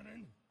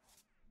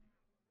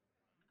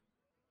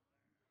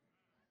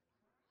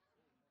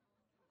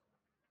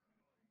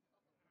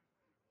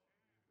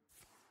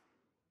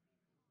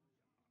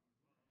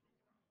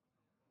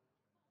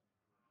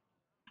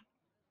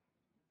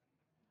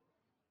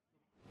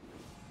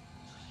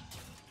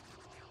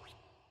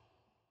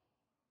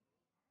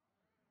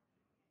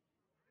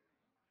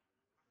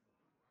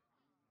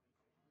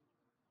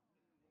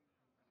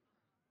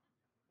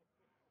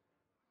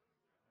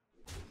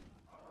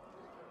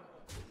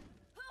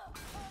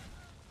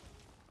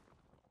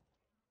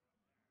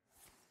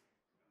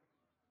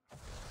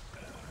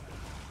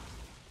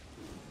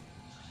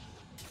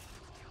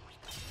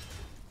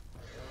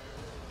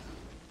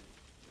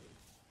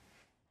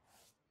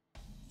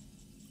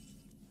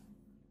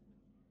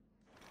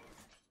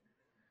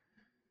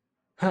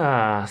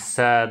 Ah,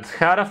 sad.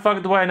 How the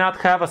fuck do I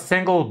not have a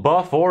single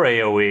buff or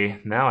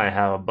AoE? Now I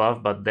have a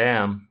buff, but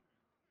damn.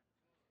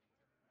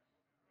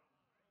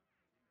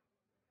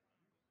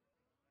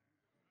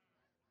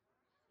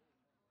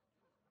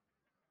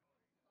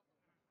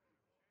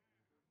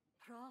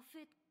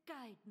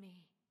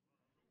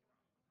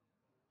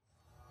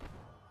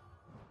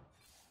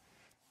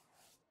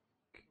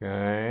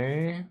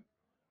 Okay.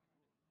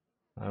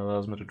 That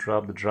allows me to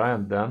drop the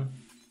giant then.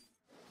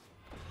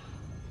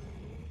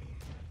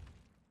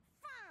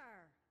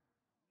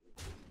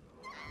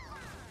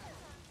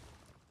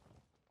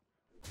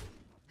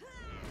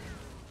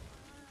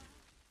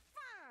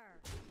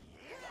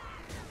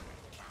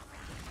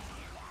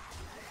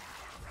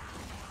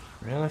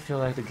 Really feel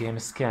like the game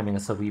is scamming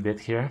us a wee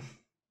bit here.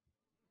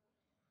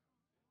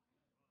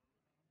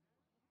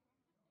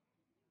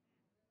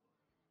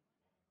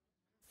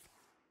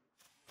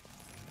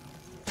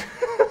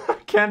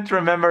 Can't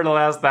remember the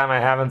last time I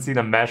haven't seen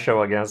a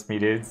Mesho against me,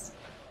 dudes.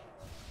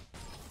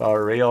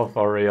 For real,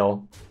 for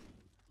real.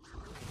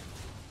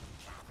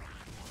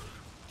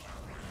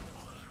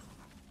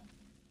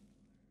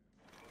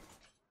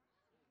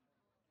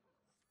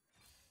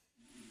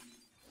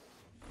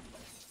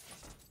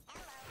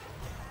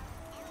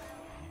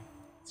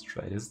 Let's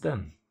try this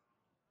then.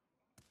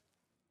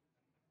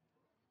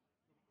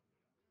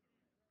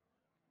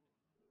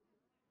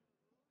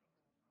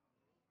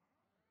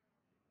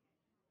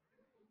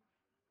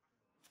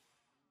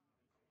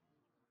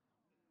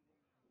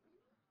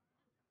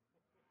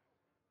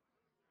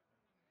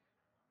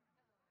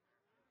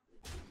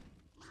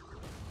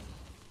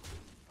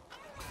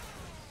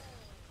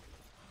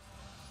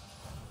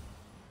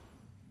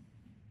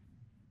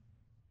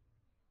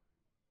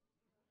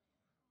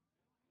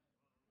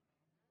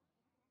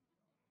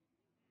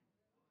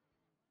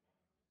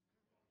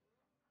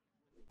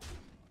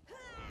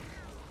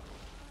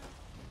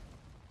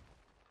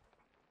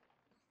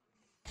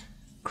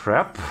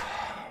 Crap.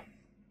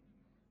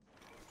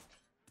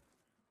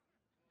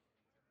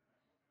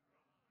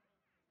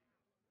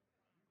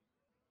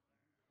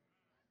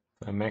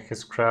 I make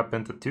his crap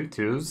into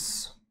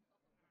tutus.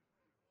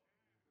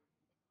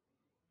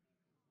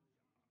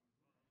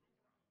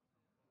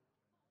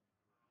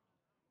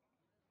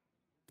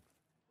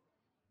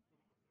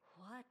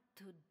 What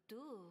to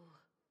do?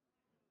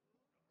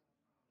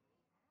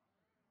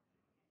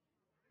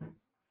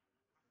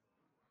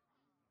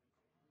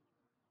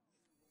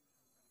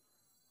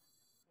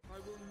 I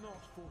will not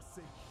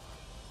forsake you.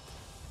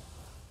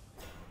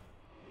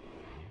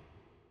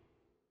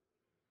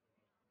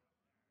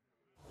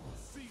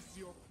 Cease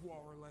your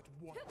quarrel at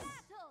once. To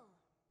battle!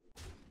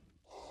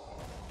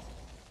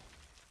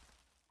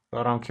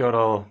 Baron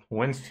Kyoto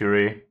wins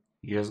Fury.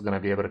 He is gonna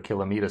be able to kill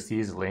Amidas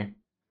easily.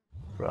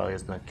 Probably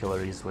is gonna kill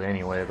her easily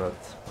anyway, but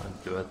I'll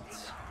do it.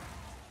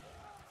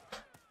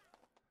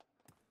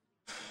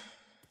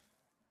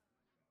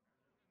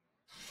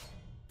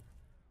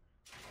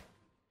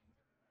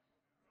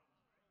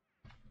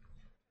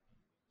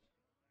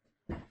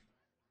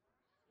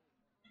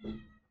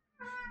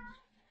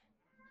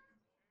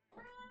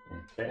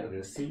 Okay,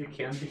 we'll see you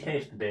can't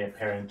behave today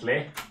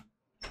apparently.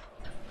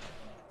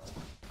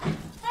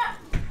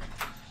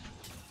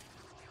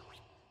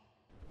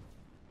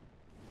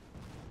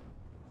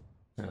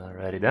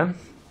 Alrighty then.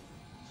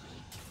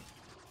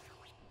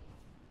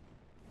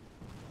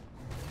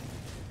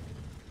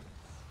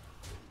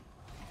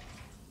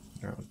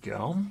 There we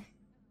go.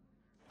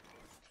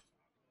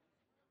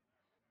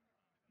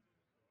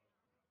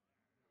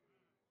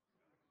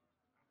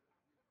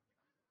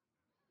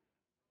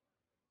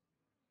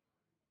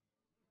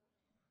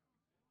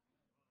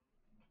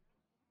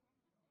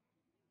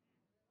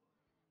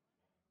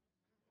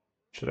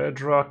 Should I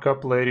draw a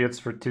couple idiots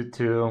for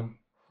 2-2?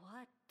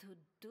 What to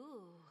do?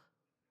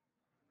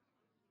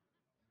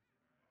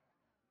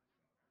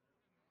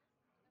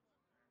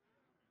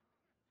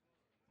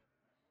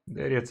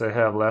 The idiots I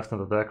have left in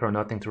the deck are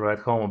nothing to write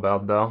home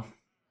about though.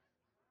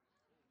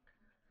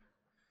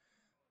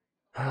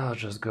 I'll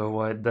just go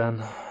white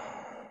then. I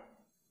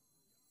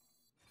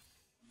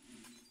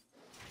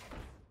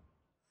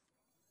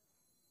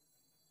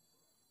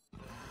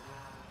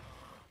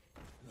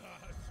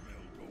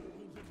smell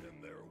golden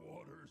in their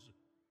waters.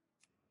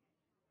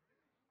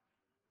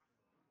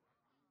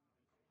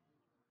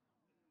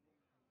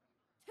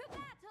 To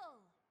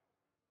battle!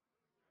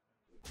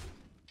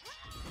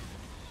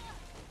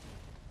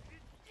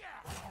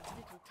 I have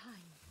little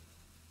time.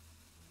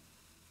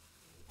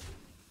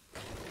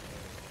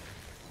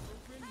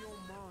 Open your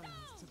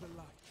minds to the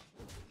light.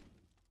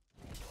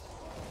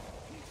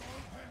 Keep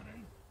on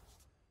panning.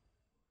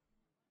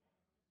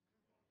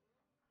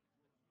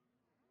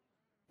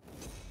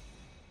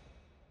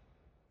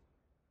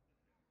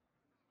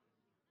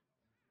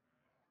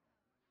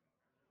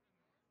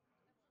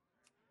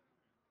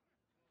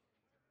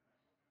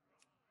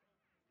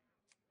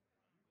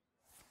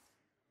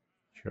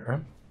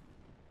 Sure.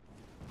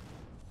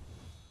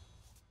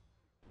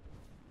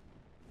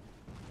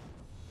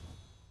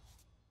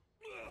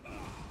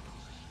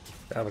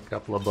 I have a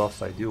couple of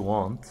buffs I do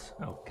want.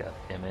 Oh god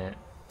damn it.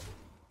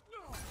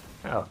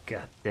 Oh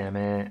god damn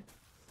it.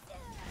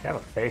 I have a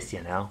face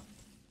you now.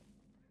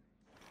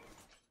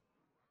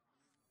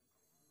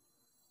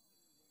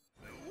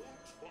 They won't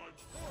find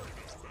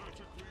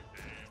magically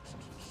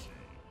aged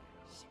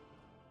seas.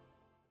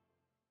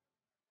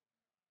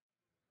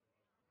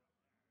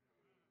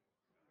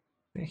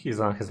 I think he's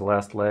on his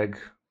last leg.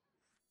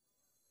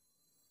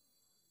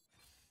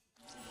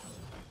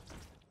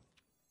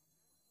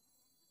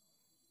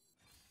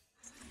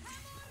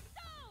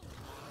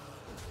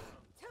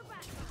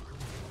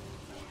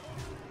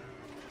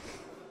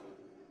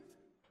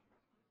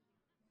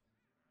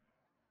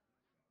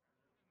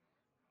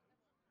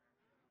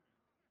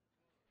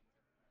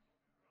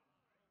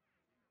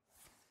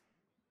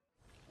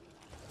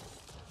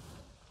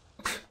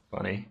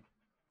 Funny.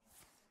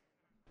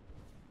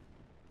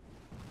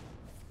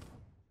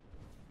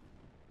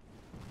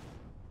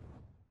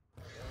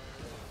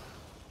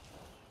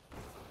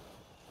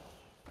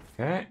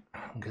 Okay,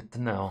 good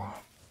to know.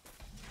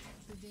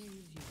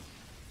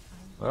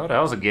 Well, that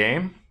was a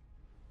game.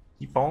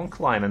 Keep on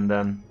climbing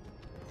then.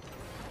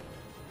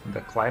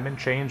 The climate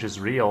change is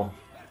real.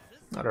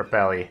 Another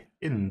pally,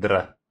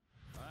 Indra.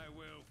 I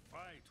will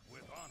fight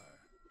with honor.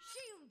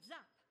 Shields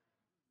up.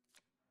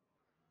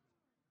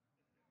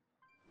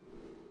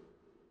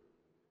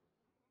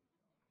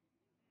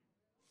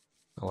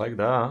 I like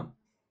that.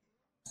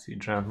 Sea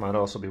Giant might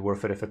also be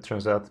worth it if it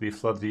turns out to be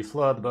Flood v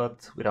Flood,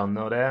 but we don't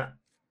know that.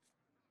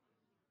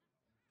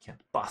 Can't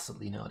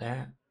possibly know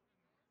that.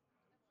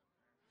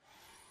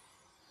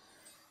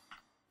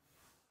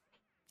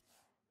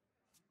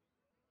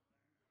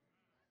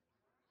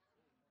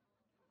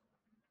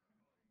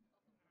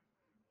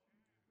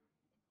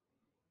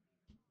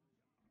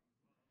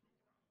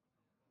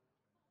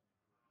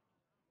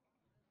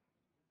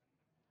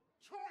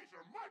 Toys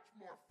are much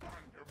more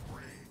fun to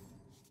breed.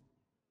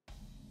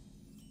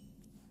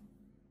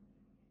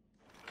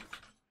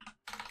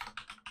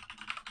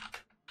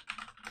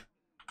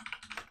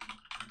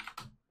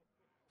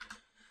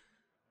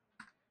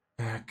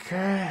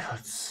 Okay,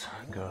 let's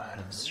go ahead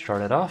and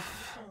start it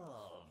off.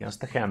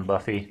 Against the hand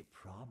Buffy.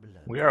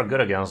 We are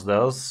good against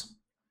those.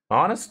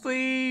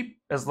 Honestly,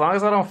 as long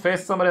as I don't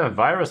face some of them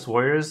Virus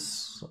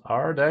Warriors,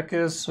 our deck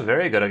is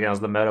very good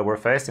against the meta we're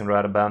facing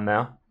right about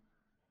now.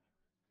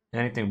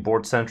 Anything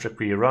board-centric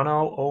we run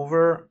all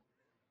over.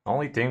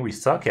 Only thing we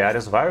suck at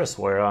is Virus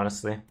Warrior,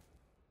 honestly.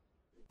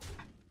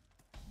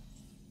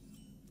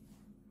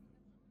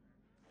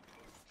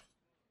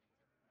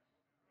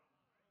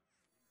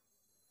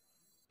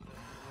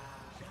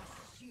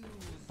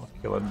 I'll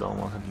kill it, don't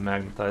want him to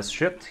magnetize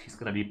shit. He's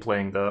gonna be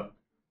playing the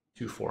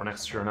 2-4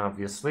 next turn,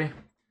 obviously.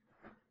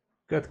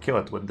 Good, kill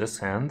it with this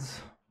hand.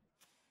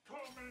 Come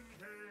in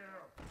here.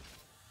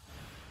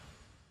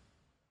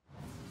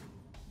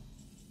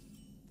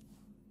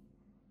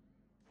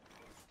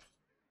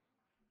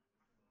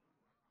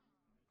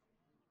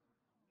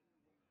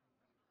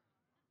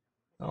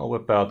 I'll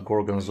whip out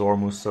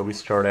Gorgonzormus so we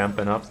start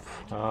amping up.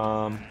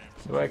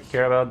 Do I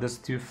care about this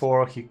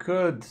 2-4? He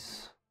could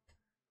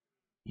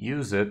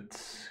use it.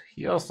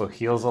 He also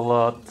heals a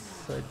lot.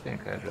 I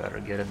think I'd rather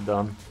get it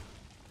done.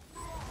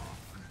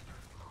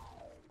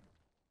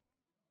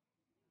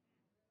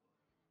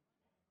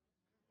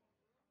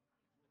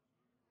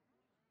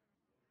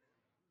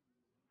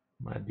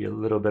 Might be a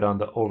little bit on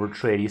the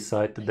overtradey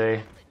side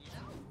today.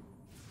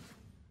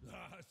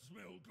 I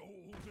smell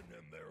gold in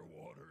them there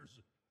waters.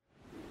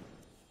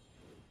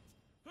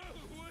 Oh,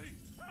 wait,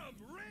 I'm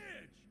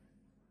rich.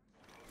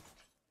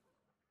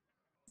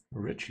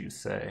 Rich, you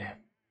say?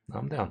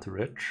 I'm down to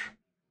rich.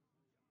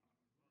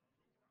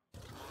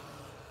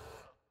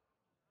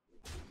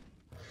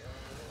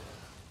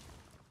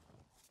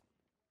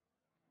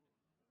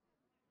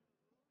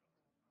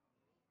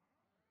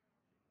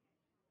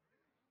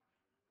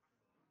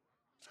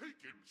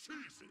 Take him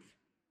cheesy.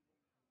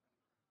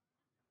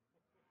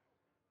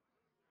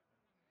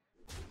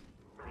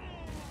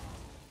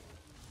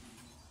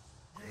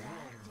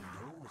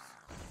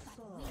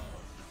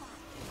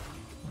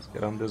 Let's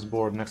get on this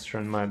board. Next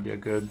turn might be a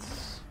good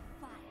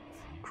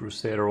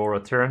Crusader or a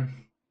turn.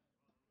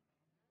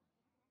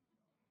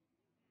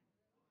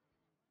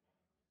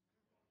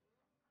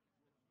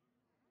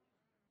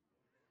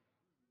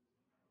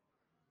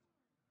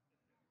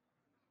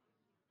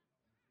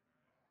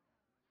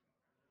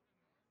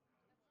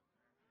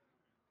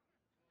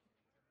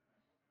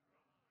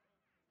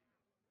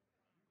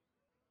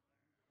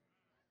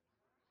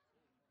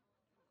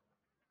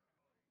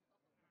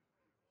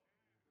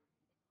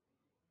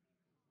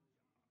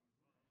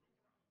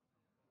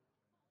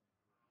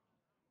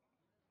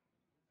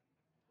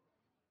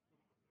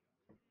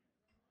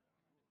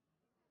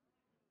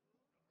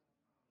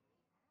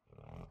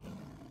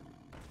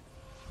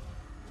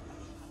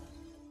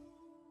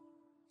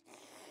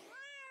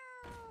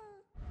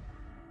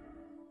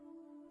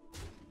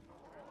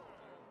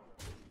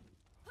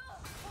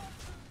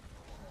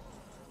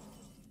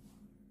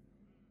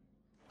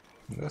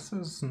 This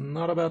is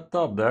not a bad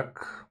top deck.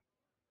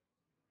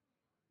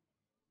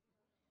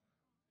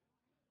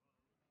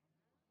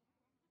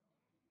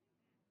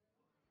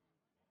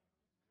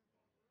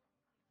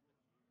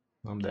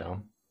 I'm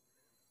down.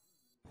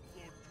 The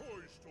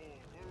toy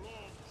store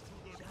belongs to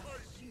the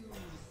Titan.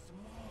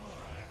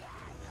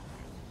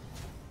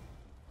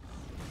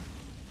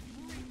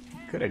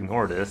 Could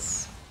ignore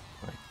this.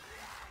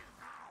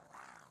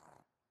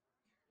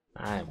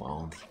 I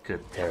won't. He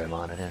could tear him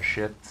on it and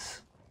shit.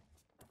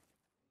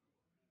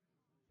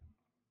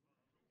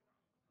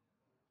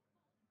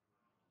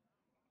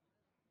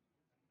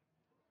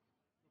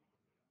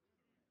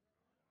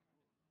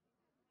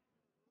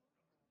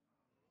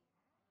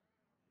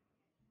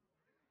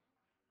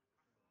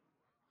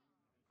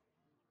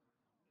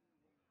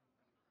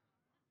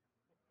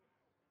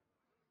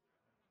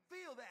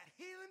 Feel that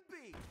healing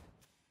beat.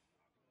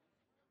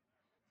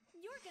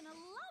 You're You're gonna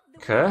love the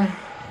Okay.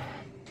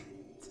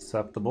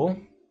 Acceptable.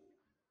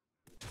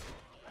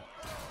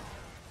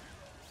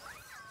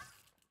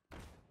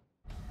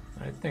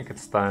 I think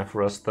it's time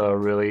for us to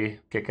really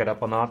kick it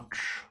up a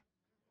notch.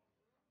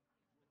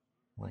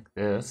 Like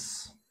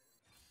this.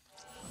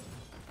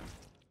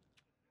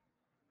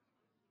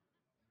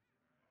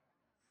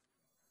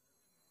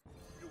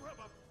 You have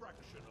a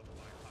fraction of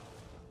my power.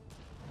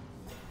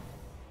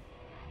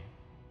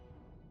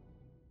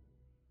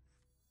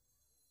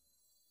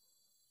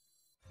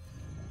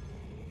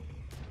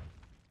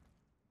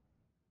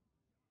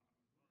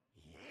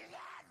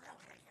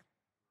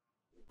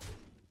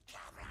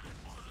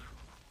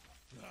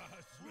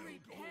 I smell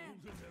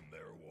gold in them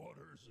there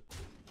waters.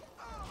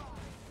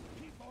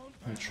 Keep on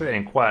I'm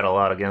trading quite a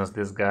lot against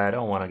this guy. I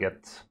don't want to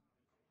get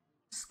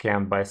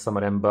scammed by some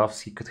of them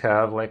buffs he could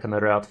have, like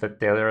another outfit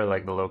tailor,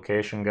 like the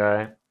location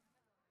guy.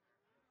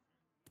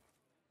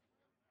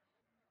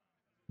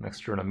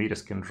 Next turn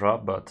Amidas can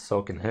drop, but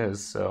so can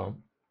his, so...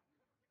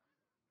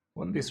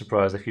 Wouldn't be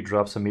surprised if he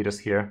drops Amidas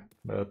here,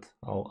 but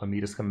I'll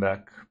Amidas him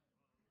back.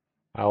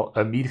 I'll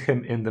Amid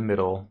him in the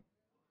middle.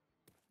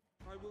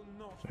 I will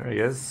not There he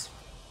is.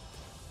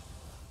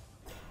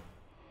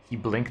 He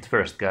blinked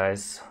first,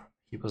 guys.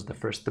 He was the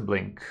first to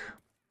blink.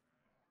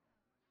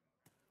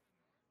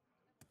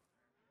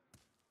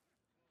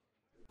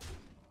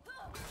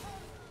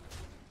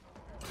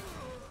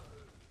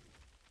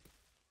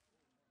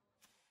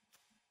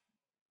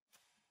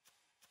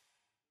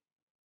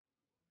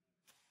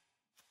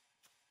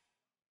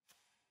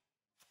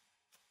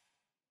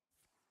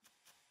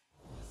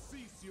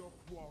 cease your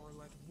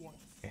quarrel at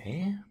once.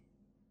 Okay.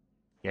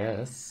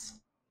 Yes.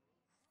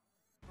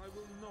 I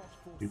will not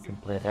You forsake can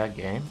play that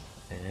game,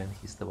 and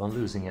he's the one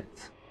losing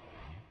it.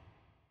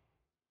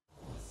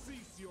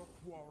 cease your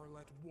quarrel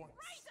at once.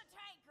 Raise a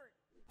tankard!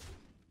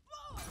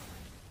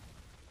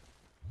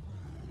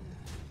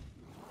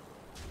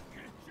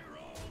 get your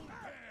own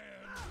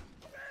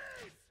pan.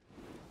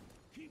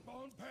 Keep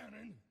on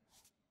panning.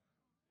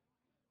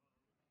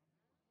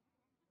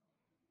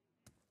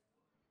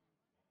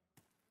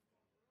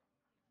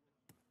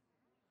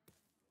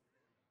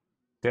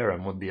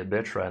 Darren would be a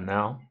bitch right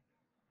now.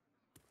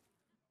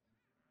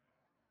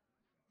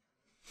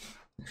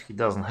 If he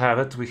doesn't have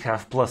it, we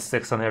have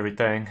 +6 on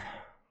everything.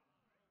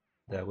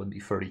 That would be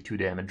 32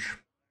 damage.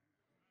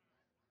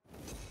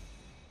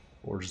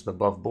 Forge the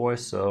buff boy,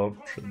 so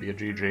should be a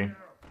GG.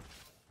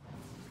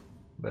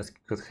 Best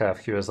we could have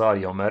here is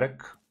Audio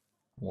Medic,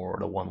 or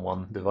the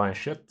 1/1 Divine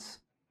Shit.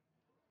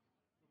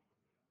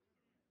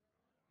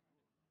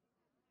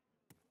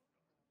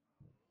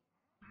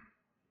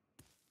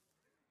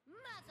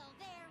 Muzzle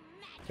their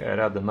magic! Yeah,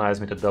 that denies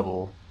me the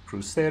double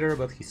Crusader,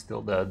 but he's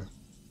still dead.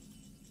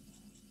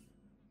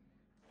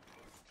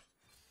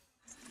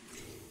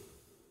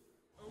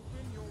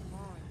 Open your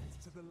minds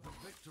to the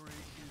victory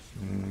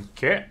is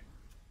Okay.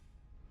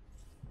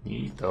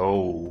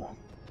 Neato.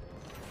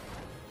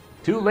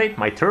 Too late,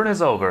 my turn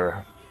is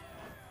over.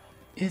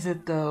 Is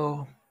it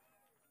though?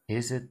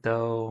 Is it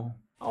though?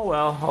 Oh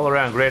well, all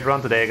around great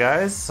run today,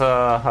 guys.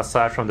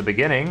 Aside from the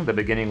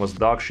beginning was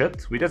dog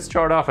shit. We did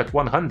start off at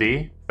 1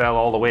 Hundy, fell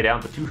all the way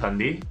down to 2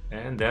 Hundy,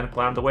 and then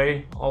climbed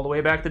all the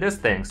way back to this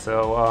thing.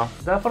 So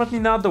definitely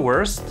not the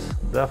worst.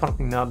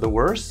 Definitely not the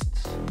worst.